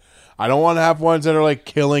head. I don't want to have ones that are like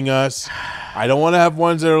killing us. I don't want to have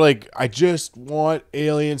ones that are like. I just want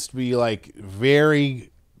aliens to be like very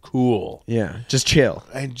cool Yeah, just chill.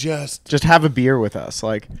 and just Just have a beer with us,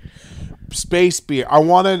 like. space beer. I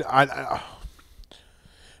wanted.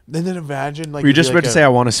 Then imagine like Were you just like about to say I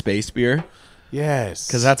want a space beer? yes,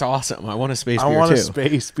 Because that's awesome. I want a space I beer want too. a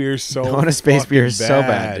space beer so. I want a space beer fucking so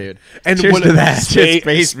bad, dude. And Cheers what to that. Just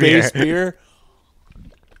space beer. beer.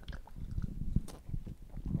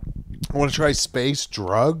 I want to try space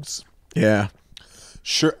drugs. Yeah.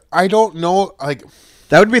 Sure, I don't know. Like,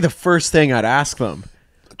 That would be the first thing I'd ask them.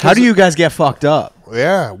 How do you guys get fucked up?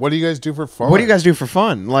 yeah, what do you guys do for fun? What do you guys do for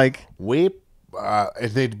fun? Like, and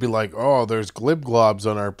they'd be like, "Oh, there's glib globs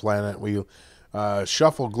on our planet. We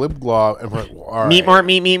shuffle glib glob." And we're like, well, all meat, right, more,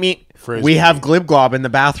 meat. Frisbee. We have glib glob in the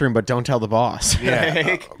bathroom, but don't tell the boss. yeah,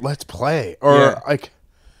 Like, let's play. Or Yeah. like,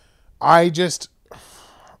 I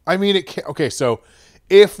mean, it can't. Okay, so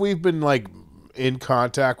if we've been like in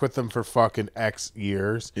contact with them for fucking X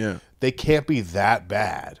years, Yeah. they can't be that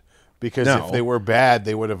bad because No. if they were bad,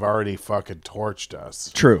 they would have already fucking torched us.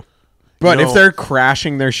 true. But You if know- they're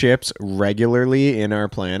crashing their ships regularly in our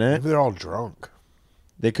planet, Maybe they're all drunk.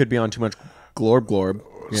 they could be on too much glorb.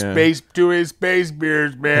 Yeah. Doing space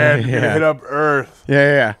beers, man. You're gonna Yeah. hit up Earth.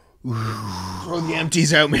 Yeah. Throw the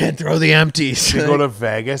empties out, man. Throw the empties. They go to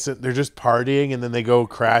Vegas and they're just partying and then they go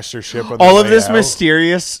crash their ship on All the of way this out.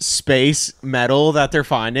 mysterious space metal that they're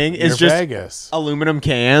finding Near is just Vegas. aluminum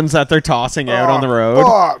cans that they're tossing out on the road.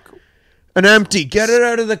 Fuck. An empty. Get it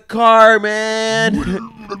out of the car, man.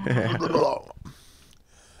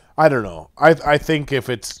 I don't know. I think if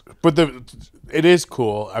it's it is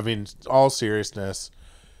cool. I mean, all seriousness.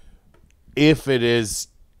 If it is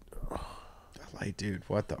Like, dude,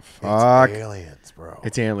 what the fuck? it's aliens, bro.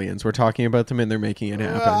 It's aliens. We're talking about them and they're making it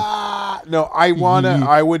happen. No, I wanna.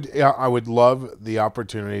 I would love the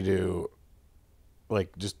opportunity to,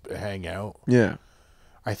 like, just hang out. Yeah.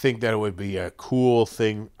 I think that it would be a cool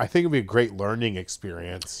thing. I think it'd be a great learning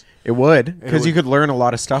experience. It would. Because you would- could learn a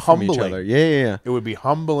lot of stuff from each Humbling. other. Yeah. It would be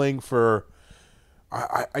humbling for.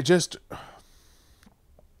 I just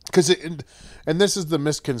because and this is the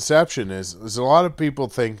misconception is a lot of people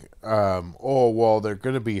think, oh well, they're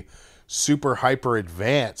going to be super hyper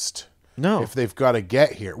advanced. No. If they've got to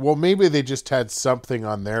get here. Well, maybe they just had something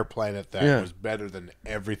on their planet that was better than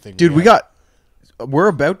everything. Dude, we're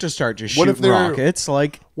about to start just shooting rockets.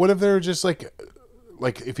 Like, what if they're just like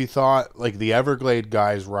if you thought like the Everglade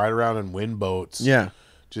guys ride around in wind boats,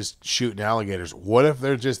 just shooting alligators. What if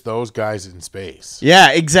they're just those guys in space?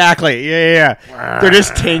 Yeah, exactly. Yeah. They're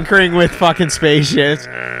just tinkering with fucking spaceships,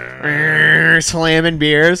 slamming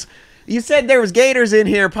beers. You said there was gators in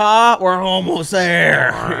here, Pa. We're almost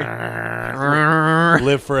there.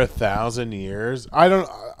 Live for 1,000 years. I don't.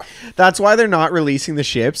 That's why they're not releasing the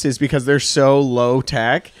ships, is because they're so low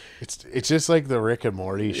tech. It's just like the Rick and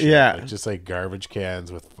Morty shit. Yeah. Like just like garbage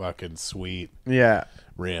cans with fucking sweet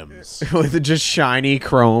rims. With just shiny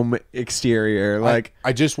chrome exterior. Like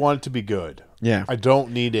I just want it to be good. Yeah. I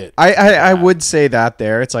don't need it. I would say that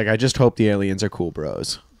there. It's like, I just hope the aliens are cool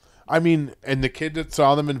bros. I mean, and the kid that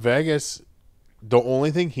saw them in Vegas, the only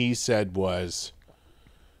thing he said was,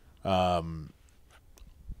 when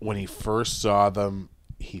he first saw them,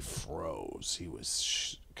 he froze. He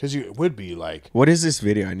was, because it would be like, what is this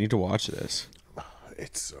video? I need to watch this.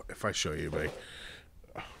 It's, if I show you, like,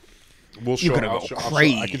 we'll show. You're gonna go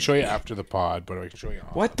crazy. I can show you after the pod, but I can show you.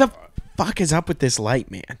 What the fuck is up with this light,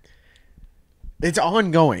 man? It's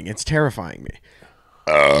ongoing. It's terrifying me.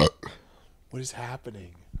 What is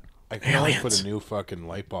happening? I can only put a new fucking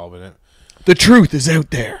light bulb in it. The truth is out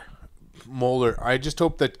there. Mulder, I just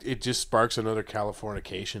hope that it just sparks another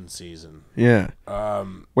Californication season. Yeah.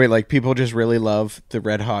 Wait, like people just really love the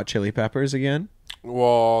Red Hot Chili Peppers again?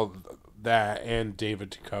 Well, that and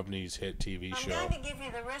David Duchovny's hit TV show. I'm going to give you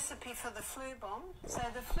the recipe for the flu bomb. So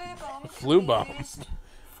the flu bomb. Flu bomb.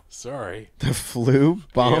 Sorry. The flu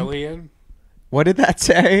bomb? Alien. What did that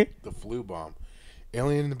say? The flu bomb.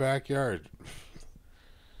 Alien in the backyard.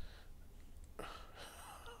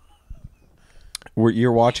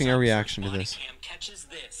 You're watching our reaction to this. Cam catches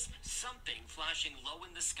this. Something flashing low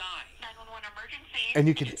in the sky. 911 emergency.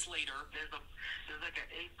 And you can. Minutes later, There's like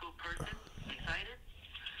an 8-foot person beside it,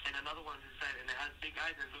 and another one's inside, and it has big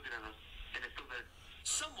eyes and looking at us, and it's still there.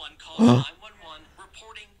 someone calls 911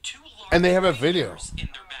 reporting two large And they have a video. gators in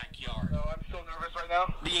their backyard. No, I'm still nervous right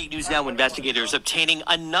now. The 8 News Now investigators obtaining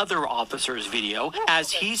another officer's video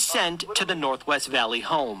as he's sent to the Northwest Valley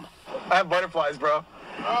home. I have butterflies, bro.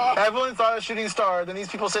 Everyone saw a shooting star, then these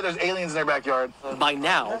people say there's aliens in their backyard. By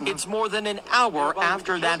now, it's more than an hour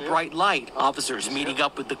after that bright light. Officers meeting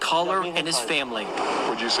up with the caller and his family.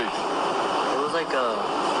 What'd you see? It was like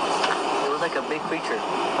a big creature.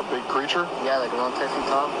 A big creature? Yeah, like around 10 feet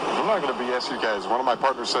tall. I'm not going to BS you guys. One of my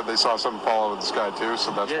partners said they saw something fall out of the sky too,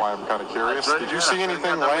 so that's why I'm kind of curious. Right, Did you see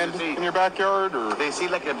anything land in your backyard, or? They see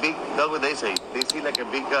like a big, that's what they say. They see like a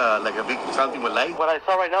big something with light. What I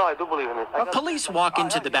saw right now, I do believe in it. Police walk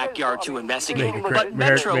into the backyard to investigate, but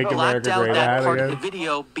Metro blacked out that part of the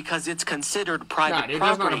video because it's considered private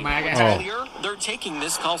property. Earlier, they're taking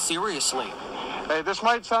this call seriously. Hey, this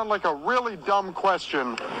might sound like a really dumb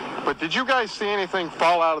question, but did you guys see anything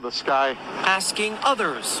fall out of the sky? Asking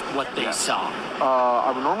others what they saw.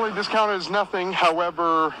 I would normally discount it as nothing.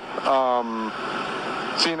 However,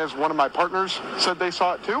 seeing as one of my partners said they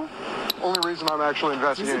saw it too, only reason I'm actually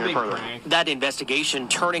investigating it further. That investigation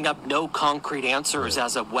turning up no concrete answers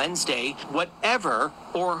as of Wednesday. Whatever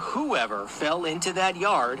or whoever fell into that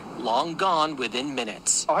yard, long gone within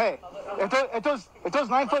minutes. Oh, hey, if those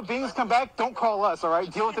 9-foot beings come back, don't call us, all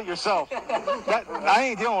right? Deal with it yourself. I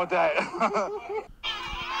ain't dealing with that.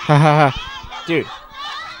 Dude.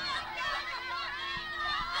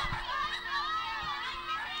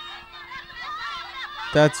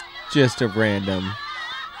 That's just a random.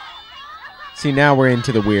 See, now we're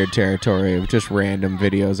into the weird territory of just random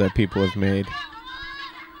videos that people have made.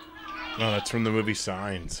 No, that's from the movie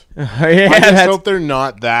Signs. Yeah, I just hope they're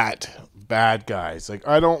not that bad guys. Like,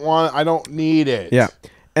 I don't need it. Yeah.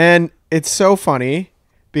 And it's so funny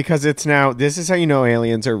because it's now, this is how you know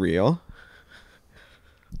aliens are real.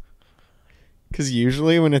 Because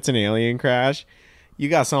usually when it's an alien crash, you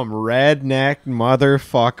got some redneck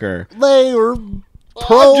motherfucker. They were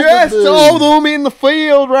I just saw them in the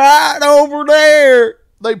field right over there.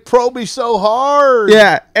 They probe me so hard.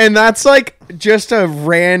 Yeah, and that's like just a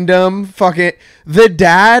random fucking. The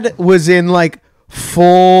dad was in like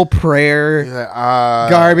full prayer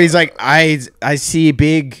garb. He's like, I see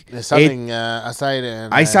big. There's something aside.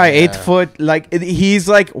 I saw 8-foot. Like he's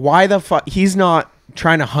like, why the fuck? He's not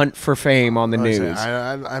trying to hunt for fame on the news.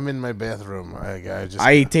 I'm in my bathroom.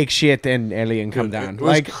 I take shit and alien come down. It was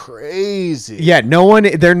like crazy. Yeah, no one.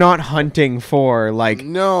 They're not hunting for like.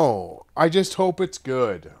 No, I just hope it's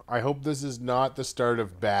good. I hope this is not the start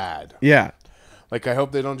of bad. Yeah. Like, I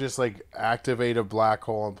hope they don't just like activate a black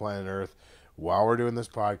hole on planet Earth while we're doing this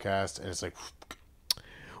podcast, and it's like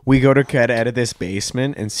we go to get out of this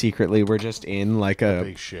basement, and secretly we're just in like a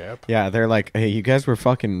big ship. Yeah, they're like, hey, you guys were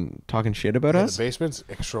fucking talking shit about us? The basement's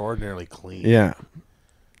extraordinarily clean. Yeah.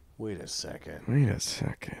 Wait a second.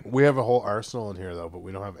 We have a whole arsenal in here, though, but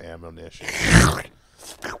we don't have ammunition.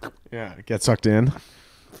 Yeah, get sucked in.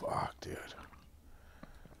 Fuck, dude.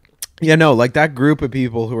 Yeah, no, like that group of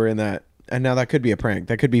people who are in that, and now that could be a prank.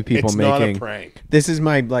 That could be people It's making. not a prank. This is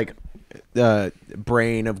my like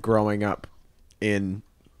brain of growing up in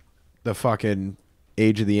the fucking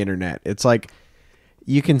age of the internet. It's like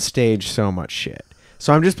you can stage so much shit.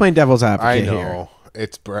 So I'm just playing devil's advocate I know. here.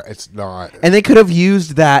 It's not. And they could have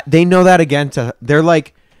used that. They know that again. They're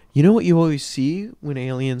like, you know what you always see when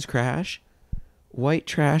aliens crash? White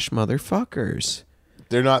trash motherfuckers.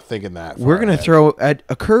 They're not thinking that. We're going to throw a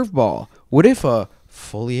curveball. What if a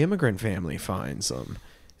fully immigrant family finds them?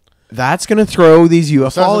 That's going to throw these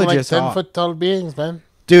ufologists like off. 10-foot tall beings, man.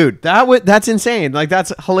 Dude, that's insane. Like,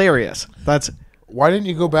 that's hilarious. Why didn't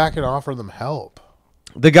you go back and offer them help?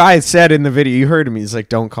 The guy said in the video, you heard him, he's like,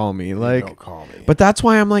 don't call me. Like, don't call me. But that's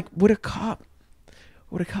why I'm like, would a cop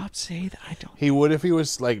say that? I don't. He would if he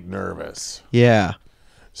was like nervous. Yeah.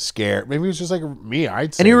 Scared. Maybe he was just like me.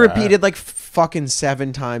 I'd say And he that. repeated like fucking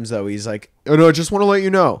 7 times, though. He's like, oh no, I just want to let you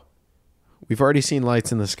know. We've already seen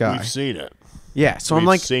lights in the sky. We've seen it. Yeah. So We've I'm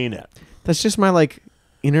like, seen it. That's just my like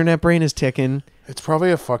internet brain is ticking. It's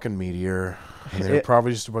probably a fucking meteor. And they're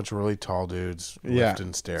probably just a bunch of really tall dudes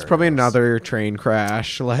lifting stairs. It's probably another train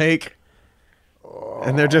crash, like,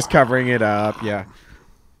 and they're just covering it up. Yeah,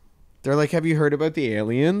 they're like, "Have you heard about the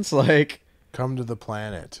aliens?" Like, come to the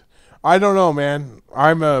planet. I don't know, man.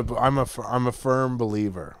 I'm a firm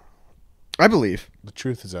believer. I believe the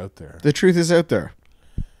truth is out there. The truth is out there.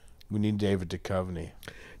 We need David Duchovny.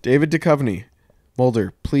 David Duchovny,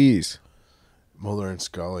 Mulder, please. Mulder and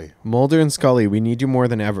Scully. Mulder and Scully, we need you more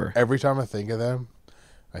than ever. Every time I think of them,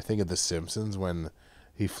 I think of The Simpsons when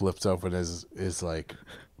he flips open his like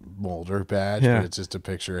Mulder badge, but it's just a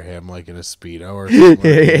picture of him like in a Speedo or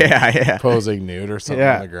something. yeah. Posing nude or something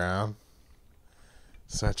on the ground.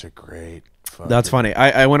 Such a great fucking... That's funny.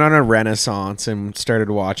 I went on a renaissance and started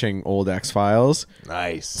watching old X-Files.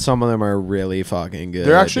 Nice. Some of them are really fucking good.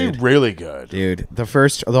 They're actually really good. Dude, the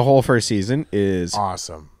whole first season is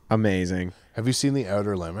awesome. Amazing. Have you seen The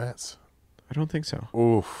Outer Limits? I don't think so.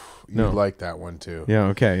 Oof. You'd like that one too. Yeah,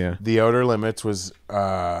 okay, yeah. The Outer Limits was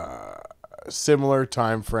similar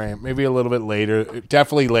time frame, maybe a little bit later,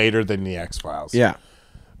 definitely later than The X-Files. Yeah.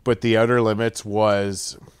 But The Outer Limits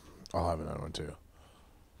was... I'll have another one too.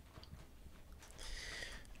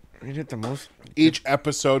 You did the most... Each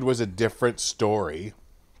episode was a different story.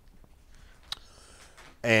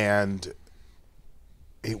 And...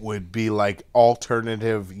 it would be like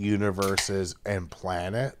alternative universes and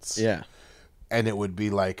planets. Yeah. And it would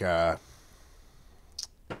be like a...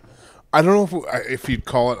 I don't know if you'd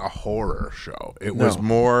call it a horror show. It was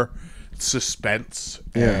more suspense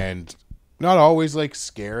and not always like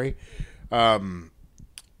scary. I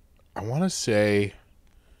want to say...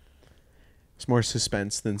 It's more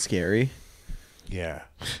suspense than scary. Yeah.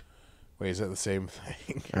 Wait, is that the same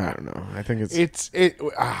thing? I don't know. I think it's...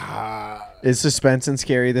 Is suspense and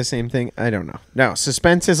scary the same thing? I don't know. No,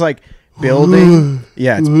 suspense is like building.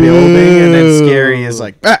 Yeah, it's building, and then scary is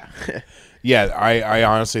like... Yeah, I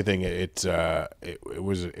honestly think it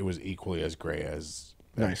was equally as great as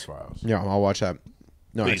X-Files. Yeah, I'll watch that.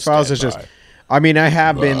 No, X-Files is just... I mean, I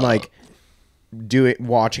have been like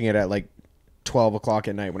watching it at like 12 o'clock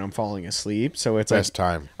at night when I'm falling asleep. So it's best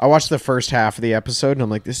time. I watch the first half of the episode and I'm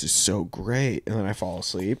like, this is so great. And then I fall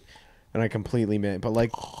asleep and I completely miss. But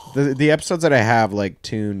like the episodes that I have like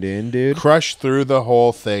tuned in, dude. Crush through the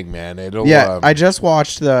whole thing, man. It'll... Yeah, I just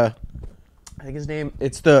watched I think his name,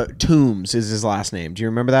 it's the Toombs is his last name. Do you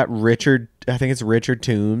remember that? I think it's Richard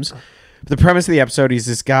Toombs. The premise of the episode, he's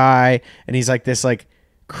this guy and he's like this like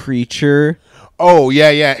creature. Oh,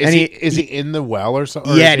 yeah. Is he in the well or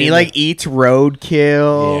something? Yeah, and he like eats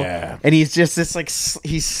roadkill. Yeah. And he's just this like,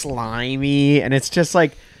 he's slimy. And it's just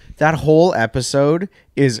like, that whole episode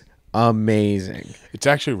is amazing. It's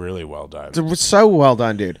actually really well done. It's so well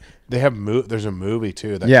done, dude. They have there's a movie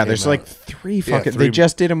too. There's like three fucking... They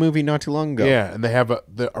just did a movie not too long ago. Yeah, and they have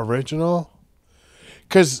the original.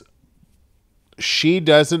 Because she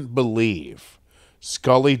doesn't believe.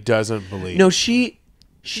 Scully doesn't believe. No, she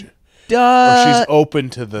does. Or she's open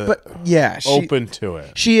to the... But yeah, open to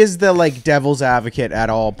it. She is the like devil's advocate at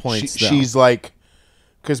all points. She's like...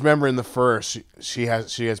 Because remember in the first, she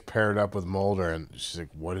has paired up with Mulder, and she's like,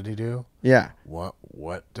 "What did he do? Yeah.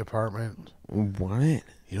 What department? What?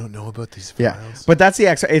 You don't know about these Yeah, files? but that's the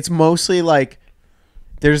X. It's mostly like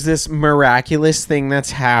there's this miraculous thing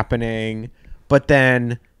that's happening, but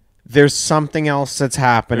then there's something else that's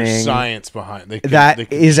happening. There's science behind That she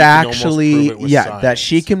is can almost actually prove it with that science.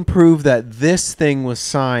 she can prove that this thing was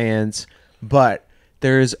science, but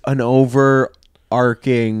there's an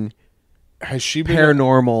overarching Has she been?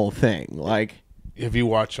 paranormal thing. Like, Have you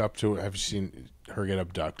watched up to? Have you seen her get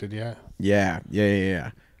abducted yet? yeah.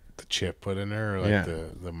 The chip put in her, or like Yeah.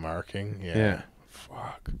 the marking. Yeah. Yeah.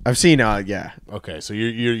 Fuck. I've seen. Yeah. Okay, so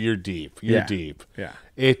you're deep. You're Yeah. deep. Yeah.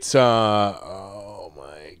 It's oh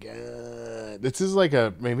my god. This is like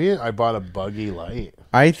maybe I bought a buggy light.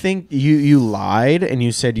 I think you lied and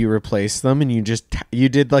you said you replaced them and you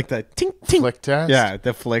did like the tink tink Flick test? Yeah,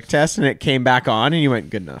 the flick test, and it came back on and you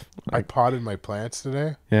went good enough. I potted my plants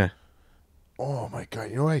today. Yeah. Oh my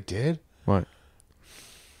god! You know what I did? What?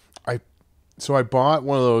 So I bought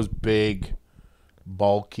one of those big,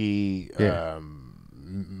 bulky Yeah.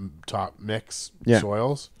 top mix Yeah.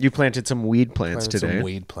 soils. You planted some weed plants Planted today, some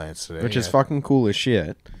weed plants today, which is yeah. fucking cool as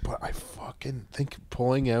shit. But I fucking think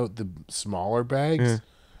pulling out the smaller bags.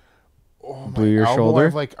 Oh my Blew your elbow,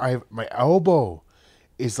 shoulder? I have my elbow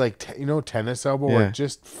is like tennis elbow where Yeah. it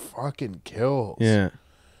just fucking kills. Yeah.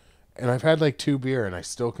 And I've had like 2 beer and I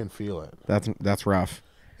still can feel it. That's rough.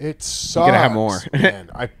 It sucks. gotta have more.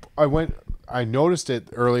 Man, I noticed it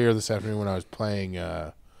earlier this afternoon when I was playing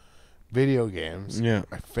video games. Yeah.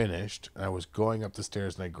 I finished and I was going up the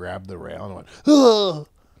stairs and I grabbed the rail and I went, oh,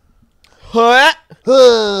 What?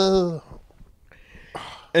 oh.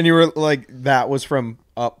 And you were like, that was from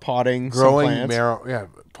up potting some Growing plants? marrow, yeah,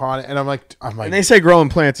 pot. And I'm like, And they say growing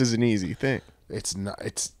plants is an easy thing. it's not.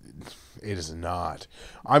 It is not.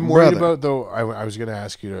 I'm worried Brother. about though. I was going to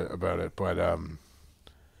ask you about it, but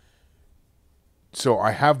so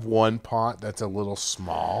I have one pot that's a little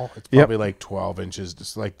small. It's Yep. probably like 12 inches,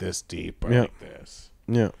 just like this deep, but Yeah. like this.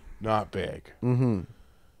 Yeah. Not big. Mm-hmm.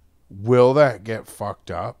 Will that get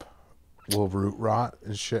fucked up? Will root rot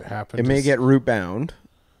and shit happen? It may get root bound,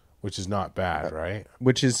 which is not bad, right?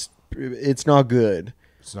 which is, it's not good.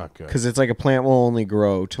 It's not good. Because it's like a plant will only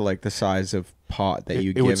grow to like the size of pot that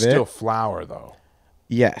you It give would it. still flower though,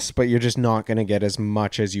 Yes, but you're just not going to get as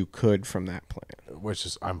much as you could from that plant. which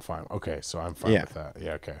is I'm fine. Okay, so I'm fine Yeah. with that.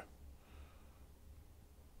 Yeah, okay.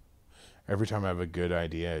 Every time I have a good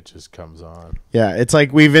idea, it just comes on. Yeah, it's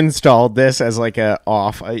like we've installed this as like a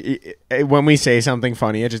off. When we say something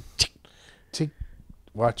funny, it just Tick.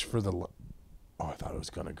 Watch for the. Oh, I thought it was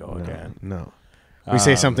gonna go again. no. We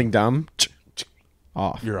say something dumb,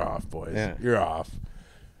 off. You're off, boys. Yeah. You're off.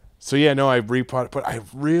 So yeah, no, I repotted, but I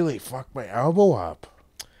really fucked my elbow up.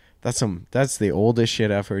 That's the oldest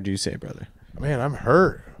shit I've heard you say, brother. Man, I'm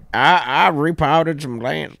hurt. I repotted some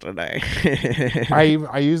plants today.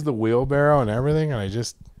 I use the wheelbarrow and everything, and I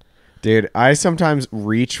just Dude, I sometimes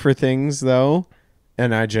reach for things though,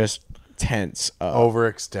 and I just tense up.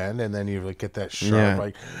 overextend, and then you like get that sharp Yeah.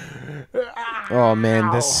 like. Oh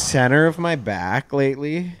man, the center of my back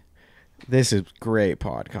lately. This is great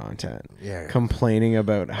pod content. Yeah. Complaining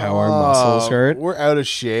about how our muscles hurt. We're out of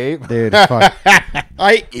shape. Dude, fuck.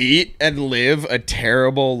 I eat and live a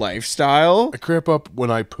terrible lifestyle. I cramp up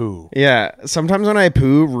when I poo. Yeah, sometimes when I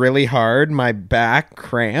poo really hard, my back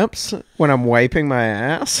cramps when I'm wiping my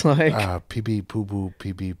ass. Like Pee pee poo poo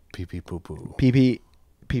pee pee pee pee poo poo pee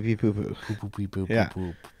pee poo poo. poo poo pee poo Yeah.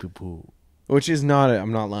 poo poo poo. Which is not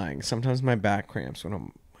I'm not lying. Sometimes my back cramps when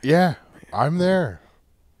I'm Yeah, I'm there.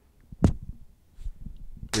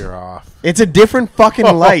 You're off. It's a different fucking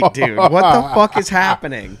light, dude. What the fuck is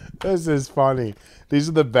happening? This is funny. These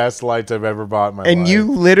are the best lights I've ever bought in my And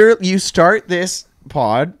life. you start this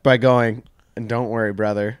pod by going, and don't worry,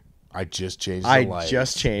 brother. I just changed the I light.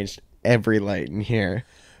 just changed every light in here.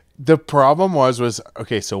 The problem was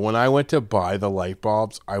okay, so when I went to buy the light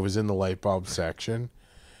bulbs, I was in the light bulb section,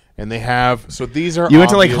 and they have, so these are You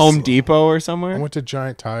went to like obvious- Home Depot or I somewhere? went to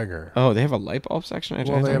Giant Tiger. Oh, they have a light bulb section?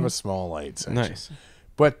 Well, they have a small light section. Nice.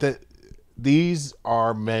 But these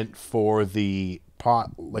are meant for the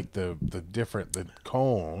pot, like the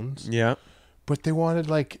cones. Yeah. But they wanted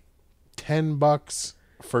like $10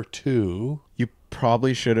 for 2. You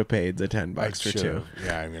probably should have paid the $10 for should've. 2.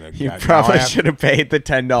 Yeah, I'm gonna. You now probably I have- should have paid the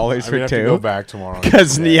 $10 I'm for gonna have 2. to go back tomorrow.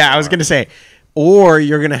 Because I was gonna say, or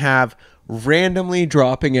you're gonna have randomly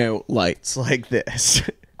dropping out lights like this.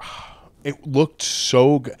 It looked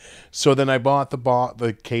so good. So then I bought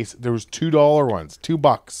the case. There was $2 ones,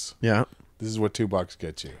 $2. Yeah. This is what $2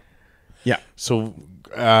 gets you. Yeah. So,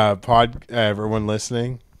 everyone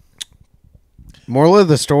listening, Moral of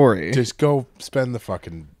the story: just go spend the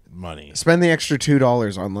fucking money. spend the extra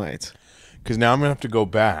 $2 on lights. Because now I'm gonna have to go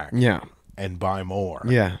back. Yeah. and buy more.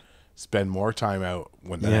 Yeah. Spend more time out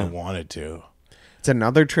when I wanted to. It's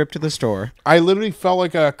another trip to the store. I literally felt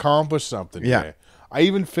like I accomplished something Yeah. today. I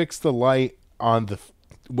even fixed the light on the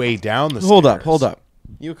way down the Hold stairs. up.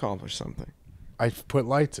 You accomplished something. I put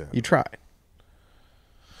lights in. You tried.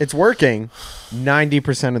 It's working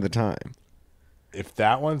 90% of the time. If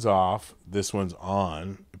that one's off, this one's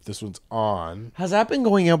on. If this one's on, Has that been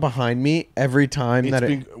going out behind me every time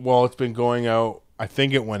it's been going out. I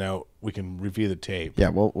think it went out. We can review the tape. Yeah,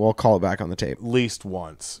 we'll call it back on the tape. At least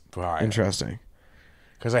once. Interesting.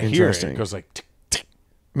 Because I hear it. It goes like tick, tick.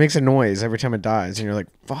 Makes a noise every time it dies, and you're like,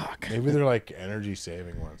 fuck. Maybe they're like energy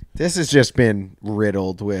saving ones. This has just been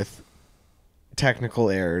riddled with technical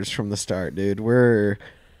errors from the start, dude. We're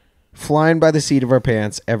flying by the seat of our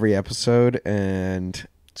pants every episode, and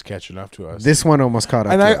it's catching up to us. This one almost caught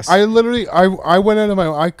up to us. I literally I went out of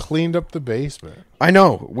I cleaned up the basement. I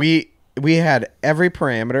know. We had every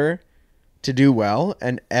parameter to do well,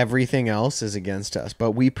 and everything else is against us.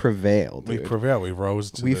 But we prevailed. Dude. We prevailed. We rose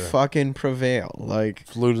to We fucking prevail. Like,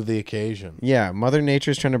 flew to the occasion. Yeah, Mother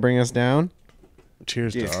Nature's trying to bring us down.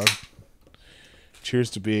 Cheers, dog. Cheers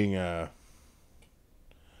to being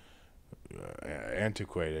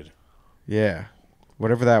antiquated. Yeah.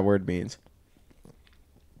 Whatever that word means.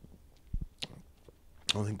 I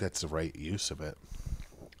don't think that's the right use of it.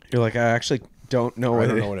 You're like, I actually don't know I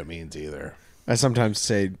don't know what it means either. I sometimes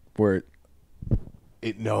say word.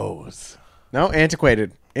 It knows. No,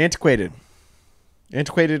 antiquated. Antiquated.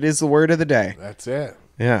 Antiquated is the word of the day. That's it.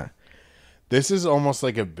 Yeah. This is almost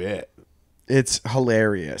like a bit. It's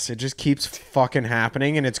hilarious. It just keeps fucking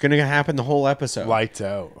happening, and it's going to happen the whole episode. Lights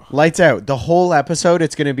out. Lights out. The whole episode,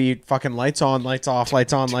 it's going to be fucking lights on, lights off,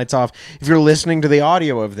 lights on, lights off. If you're listening to the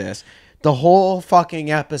audio of this, the whole fucking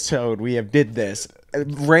episode we have did this.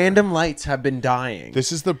 Random lights have been dying.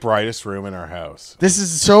 This is the brightest room in our house. This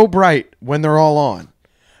is so bright when they're all on.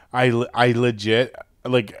 I legit,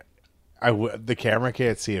 like, the camera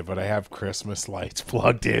can't see it, but I have Christmas lights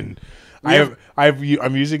plugged in. I'm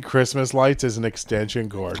using Christmas lights as an extension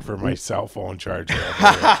cord for my cell phone charger.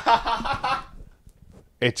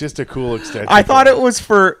 It's just a cool extension. I thought it was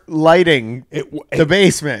for lighting the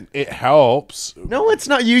basement. It helps. No, it's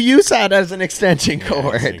not. You use that as an extension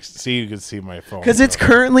cord. See, you can see my phone. Because it's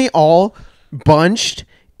currently all bunched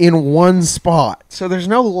in one spot. So there's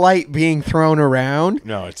no light being thrown around.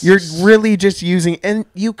 No, it's You're really just using... And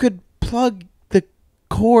you could plug the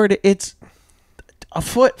cord. It's a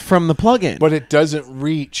foot from the plug-in. But it doesn't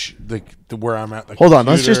reach the where I'm at. Hold on.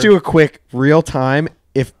 Let's just do a quick real time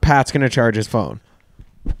if Pat's going to charge his phone.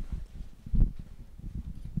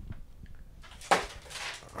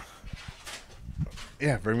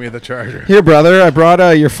 Yeah, bring me the charger. Here, brother, I brought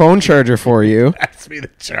your phone charger for you. Pass me the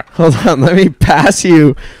charger. Hold on, let me pass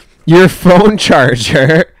you your phone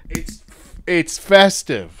charger. It's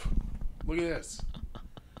festive. Look at this.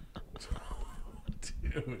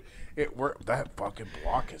 Dude, it worked. That fucking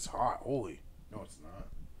block is hot. Holy. No, it's not.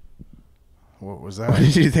 What was that? What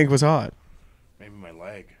did you think was hot? Maybe my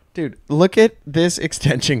leg. Dude, look at this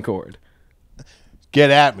extension cord. Get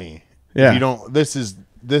at me. Yeah. You don't. This is.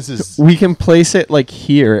 We can place it like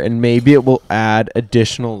here, and maybe it will add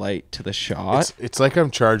additional light to the shot. It's like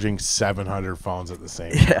I'm charging 700 phones at the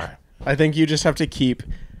same time. I think you just have to keep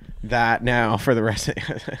that now for the rest of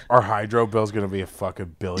Our hydro bill's gonna be a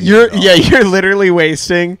fucking $1 billion. You're literally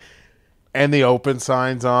wasting. And the open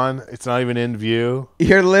sign's on. It's not even in view.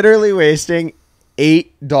 You're literally wasting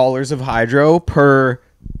 $8 of hydro per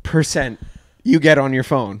percent you get on your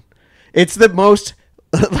phone. It's the most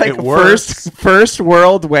like first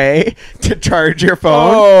world way to charge your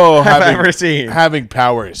phone I've ever seen. Having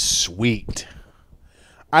power is sweet.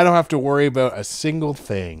 I don't have to worry about a single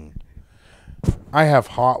thing. I have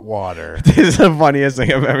hot water. This is the funniest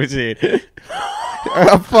thing I've ever seen.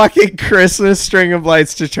 A fucking Christmas string of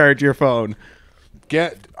lights to charge your phone.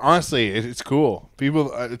 Honestly, it's cool.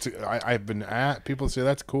 People, I've been at people say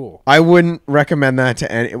that's cool. I wouldn't recommend that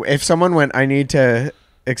to any. If someone went, I need to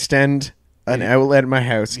extend an outlet in my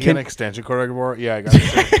house. You got an extension cord I can borrow? Yeah,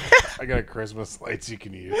 I got Christmas lights you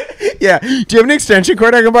can use. Yeah. Do you have an extension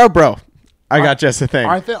cord I can borrow? Bro, I got just a thing.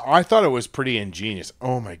 I thought it was pretty ingenious.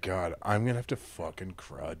 Oh my god, I'm gonna have to fucking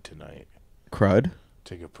crud tonight. Crud?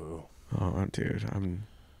 Take a poo. Oh, dude,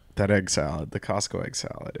 that egg salad, the Costco egg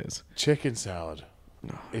salad is chicken salad.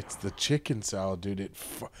 No, it's the chicken salad, dude.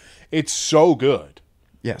 It's so good.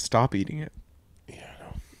 Yeah, stop eating it. Yeah, I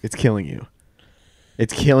know. It's killing you.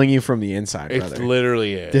 It's killing you from the inside, brother. It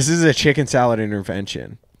literally is. This is a chicken salad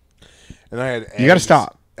intervention. And I had eggs, you got to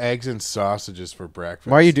stop. Eggs and sausages for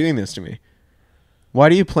breakfast. Why are you doing this to me? Why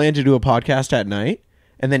do you plan to do a podcast at night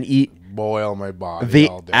and then eat boil my body The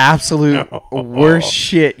all day. absolute worst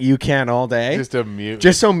shit you can all day. Just a mute.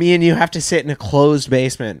 Just so me and you have to sit in a closed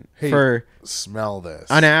basement for smell this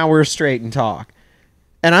an hour straight and talk.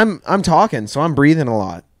 And I'm talking, so I'm breathing a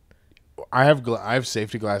lot. I have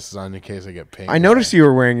safety glasses on in case I get pink. I noticed you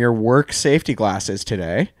were wearing your work safety glasses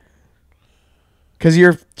today. Because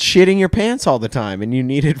you're shitting your pants all the time, and you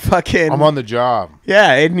needed fucking... I'm on the job.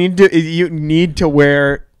 Yeah, you need to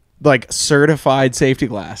wear, like, certified safety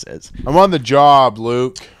glasses. I'm on the job,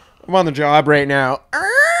 Luke. I'm on the job right now.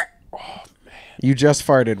 Oh, man. You just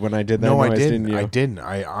farted when I did that noise, didn't you? I didn't.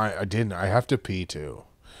 I didn't. I have to pee, too.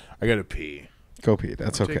 I got to pee. Go pee.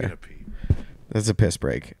 That's okay. Taking a pee. That's a piss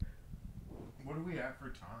break. What are we at for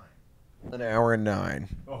time? 1 hour and 9.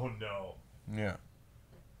 Oh, no. Yeah.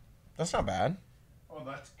 That's not bad. Oh,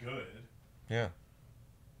 that's good. Yeah.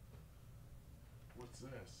 What's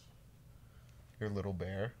this? Your little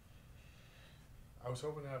bear. I was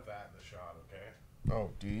hoping to have that in the shot, okay? Oh,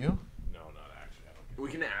 do you? No, not actually. I don't We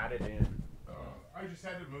can add it in. I just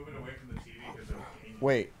had to move it away from the TV because it was painful.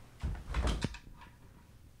 Wait.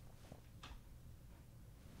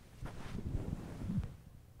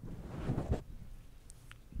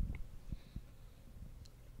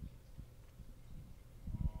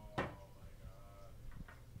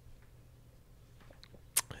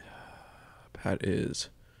 Pat is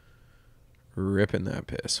ripping that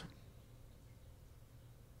piss.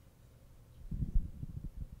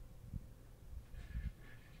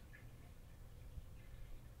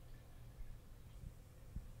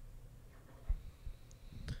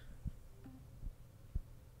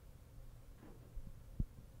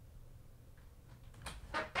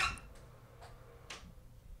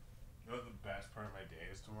 You know what the best part of my day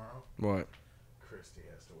is tomorrow? What? Christy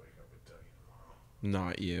has to wake up with Dougie tomorrow.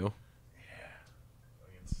 Not you.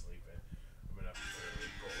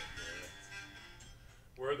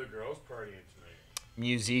 Where are the girls partying tonight?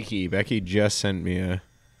 Musiki. Becky just sent me a...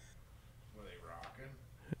 Were they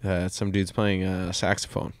rocking? Some dude's playing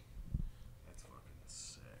saxophone. That's fucking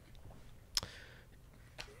sick.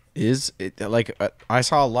 Is it like I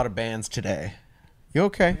saw a lot of bands today? You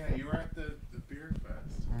okay? Yeah, you were at the beer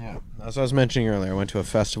fest. Yeah, that's what I was mentioning earlier. I went to a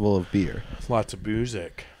festival of beer. Lots of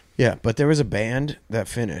music. Yeah, but there was a band that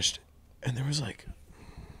finished, and there was like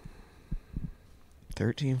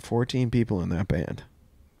 13, 14 people in that band.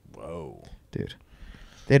 Whoa. Dude.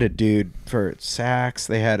 They had a dude for sax.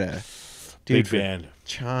 They had a dude Big for band.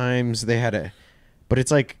 chimes. They had a... But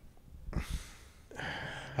it's like...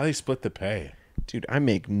 How do they split the pay? Dude, I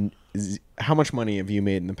make... How much money have you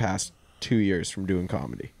made in the past 2 years from doing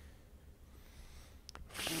comedy?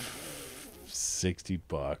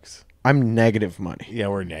 $60. I'm negative money. Yeah,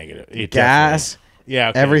 we're negative. Gas. Definitely. Yeah,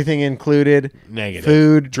 okay. Everything included. Negative.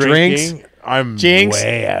 Food, Drinking, drinks. I'm Jinx,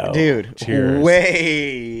 way out. Dude, Cheers.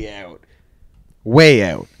 way out. Way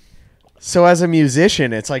out. So as a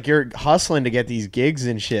musician, it's like you're hustling to get these gigs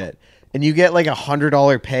and shit. And you get like $100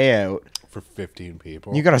 payout. For 15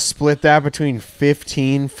 people. You got to split that between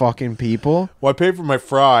 15 fucking people. Well, I paid for my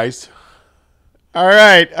fries. All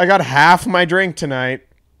right. I got half my drink tonight.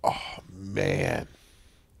 Oh, man.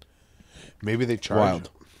 Maybe they charge. Wild.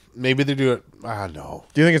 Maybe they do it. I don't know.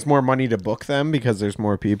 Do you think it's more money to book them because there's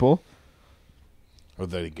more people? Are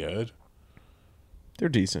they good? They're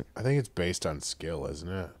decent. I think it's based on skill, isn't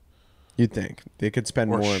it? You'd think. They could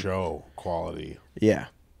spend Or more. show quality. Yeah.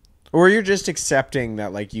 Or you're just accepting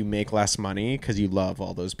that, like, you make less money because you love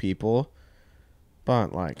all those people.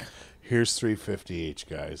 But, like... Here's $3.50 each,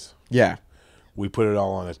 guys. Yeah. We put it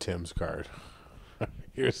all on a Tim's card.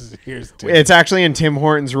 Here's Tim. It's actually in Tim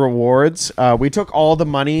Hortons rewards. We took all the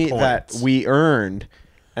money that we earned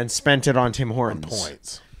and spent it on Tim Hortons.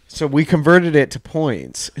 Points. So we converted it to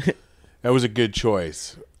points. That was a good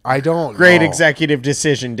choice. I don't Great know. executive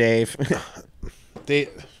decision, Dave.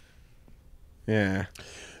 Yeah.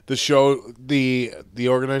 The show, the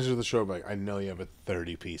organizer of the show, like, I know you have a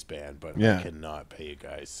 30-piece band, but Yeah. I cannot pay you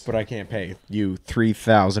guys. But I can't pay you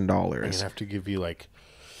 $3,000. I'm gonna have to give you like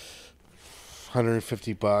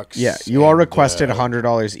 $150. Yeah, you all requested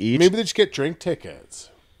 $100 each. Maybe they just get drink tickets.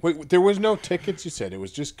 Wait, there was no tickets. You said it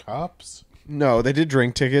was just cups. No, they did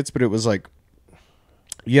drink tickets, but it was like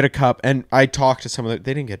you had a cup, and I talked to some of them.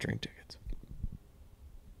 They didn't get drink tickets.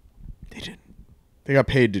 They didn't. They got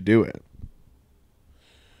paid to do it.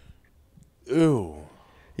 Ooh.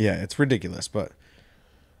 Yeah, it's ridiculous, but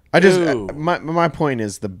I just my point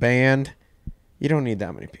is the band. You don't need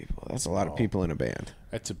that many people. That's a lot of people in a band.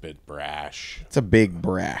 That's a bit brash. It's a big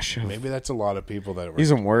brash. Maybe that's a lot of people that were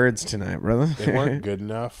Using words tonight, brother. they weren't good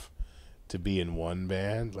enough to be in one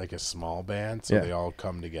band, like a small band, so they all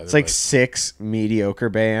come together. It's like 6 mediocre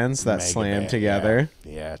bands that slam together.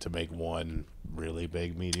 Yeah, to make one really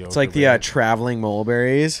big mediocre. It's like the Traveling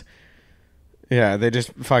Mulberries. Yeah, they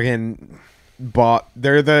just fucking bought.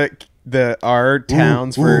 They're the our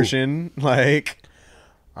town's version. Like,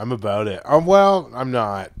 I'm about it. Well, I'm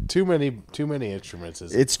not. Too many instruments.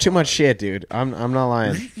 It's too much shit, dude. I'm not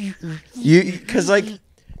lying. Because like,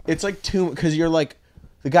 it's like because you're like,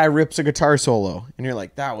 the guy rips a guitar solo, and you're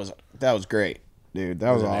like, that was great, dude.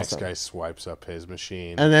 That was awesome. The next guy swipes up his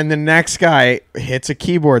machine, and then the next guy hits a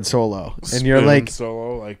keyboard solo, and you're like,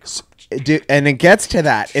 solo, like, dude. And it gets to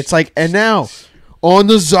that. It's like, and now on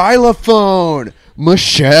the xylophone,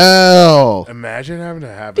 Michelle. Imagine having to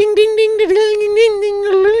have ding ding ding ding ding ding ding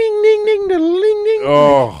ding ding ding ding ding.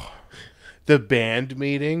 Oh, the band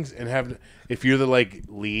meetings and have. If you're the like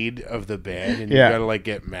lead of the band and you gotta like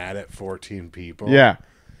get mad at 14 people,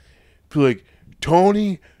 be like,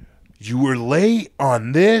 Tony, you were late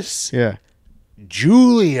on this. Yeah,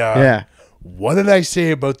 Julia. Yeah. What did I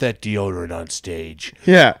say about that deodorant on stage?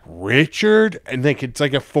 Yeah, Richard, and like it's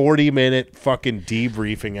like a 40-minute fucking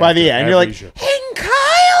debriefing. By the end, you're like, show. and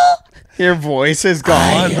Kyle, your voice is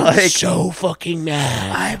gone. Like, so fucking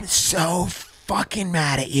mad. I'm so fucking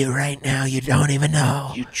mad at you right now. You don't even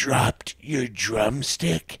know. You dropped your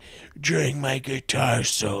drumstick during my guitar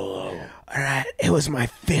solo. All right, it was my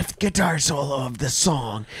 5th guitar solo of the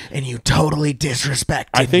song, and you totally disrespected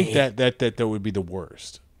I think me. that would be the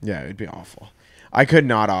worst. Yeah, it'd be awful. I could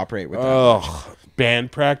not operate with that. Oh,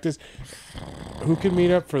 band practice. Who can meet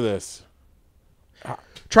up for this?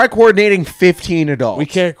 Try coordinating 15 adults. We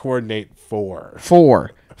can't coordinate 4.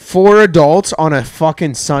 4 adults on a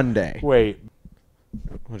fucking Sunday. Wait.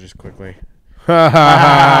 We'll just quickly.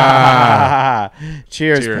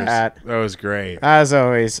 Cheers, Pat. That was great. As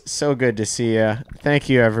always, so good to see you. Thank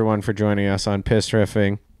you, everyone, for joining us on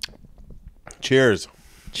PissRiffin. Cheers.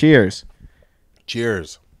 Cheers.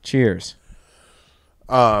 Cheers. Cheers.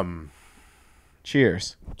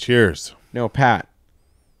 Cheers. Cheers. No, Pat.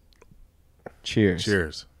 Cheers.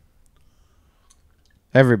 Cheers.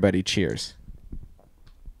 Everybody cheers.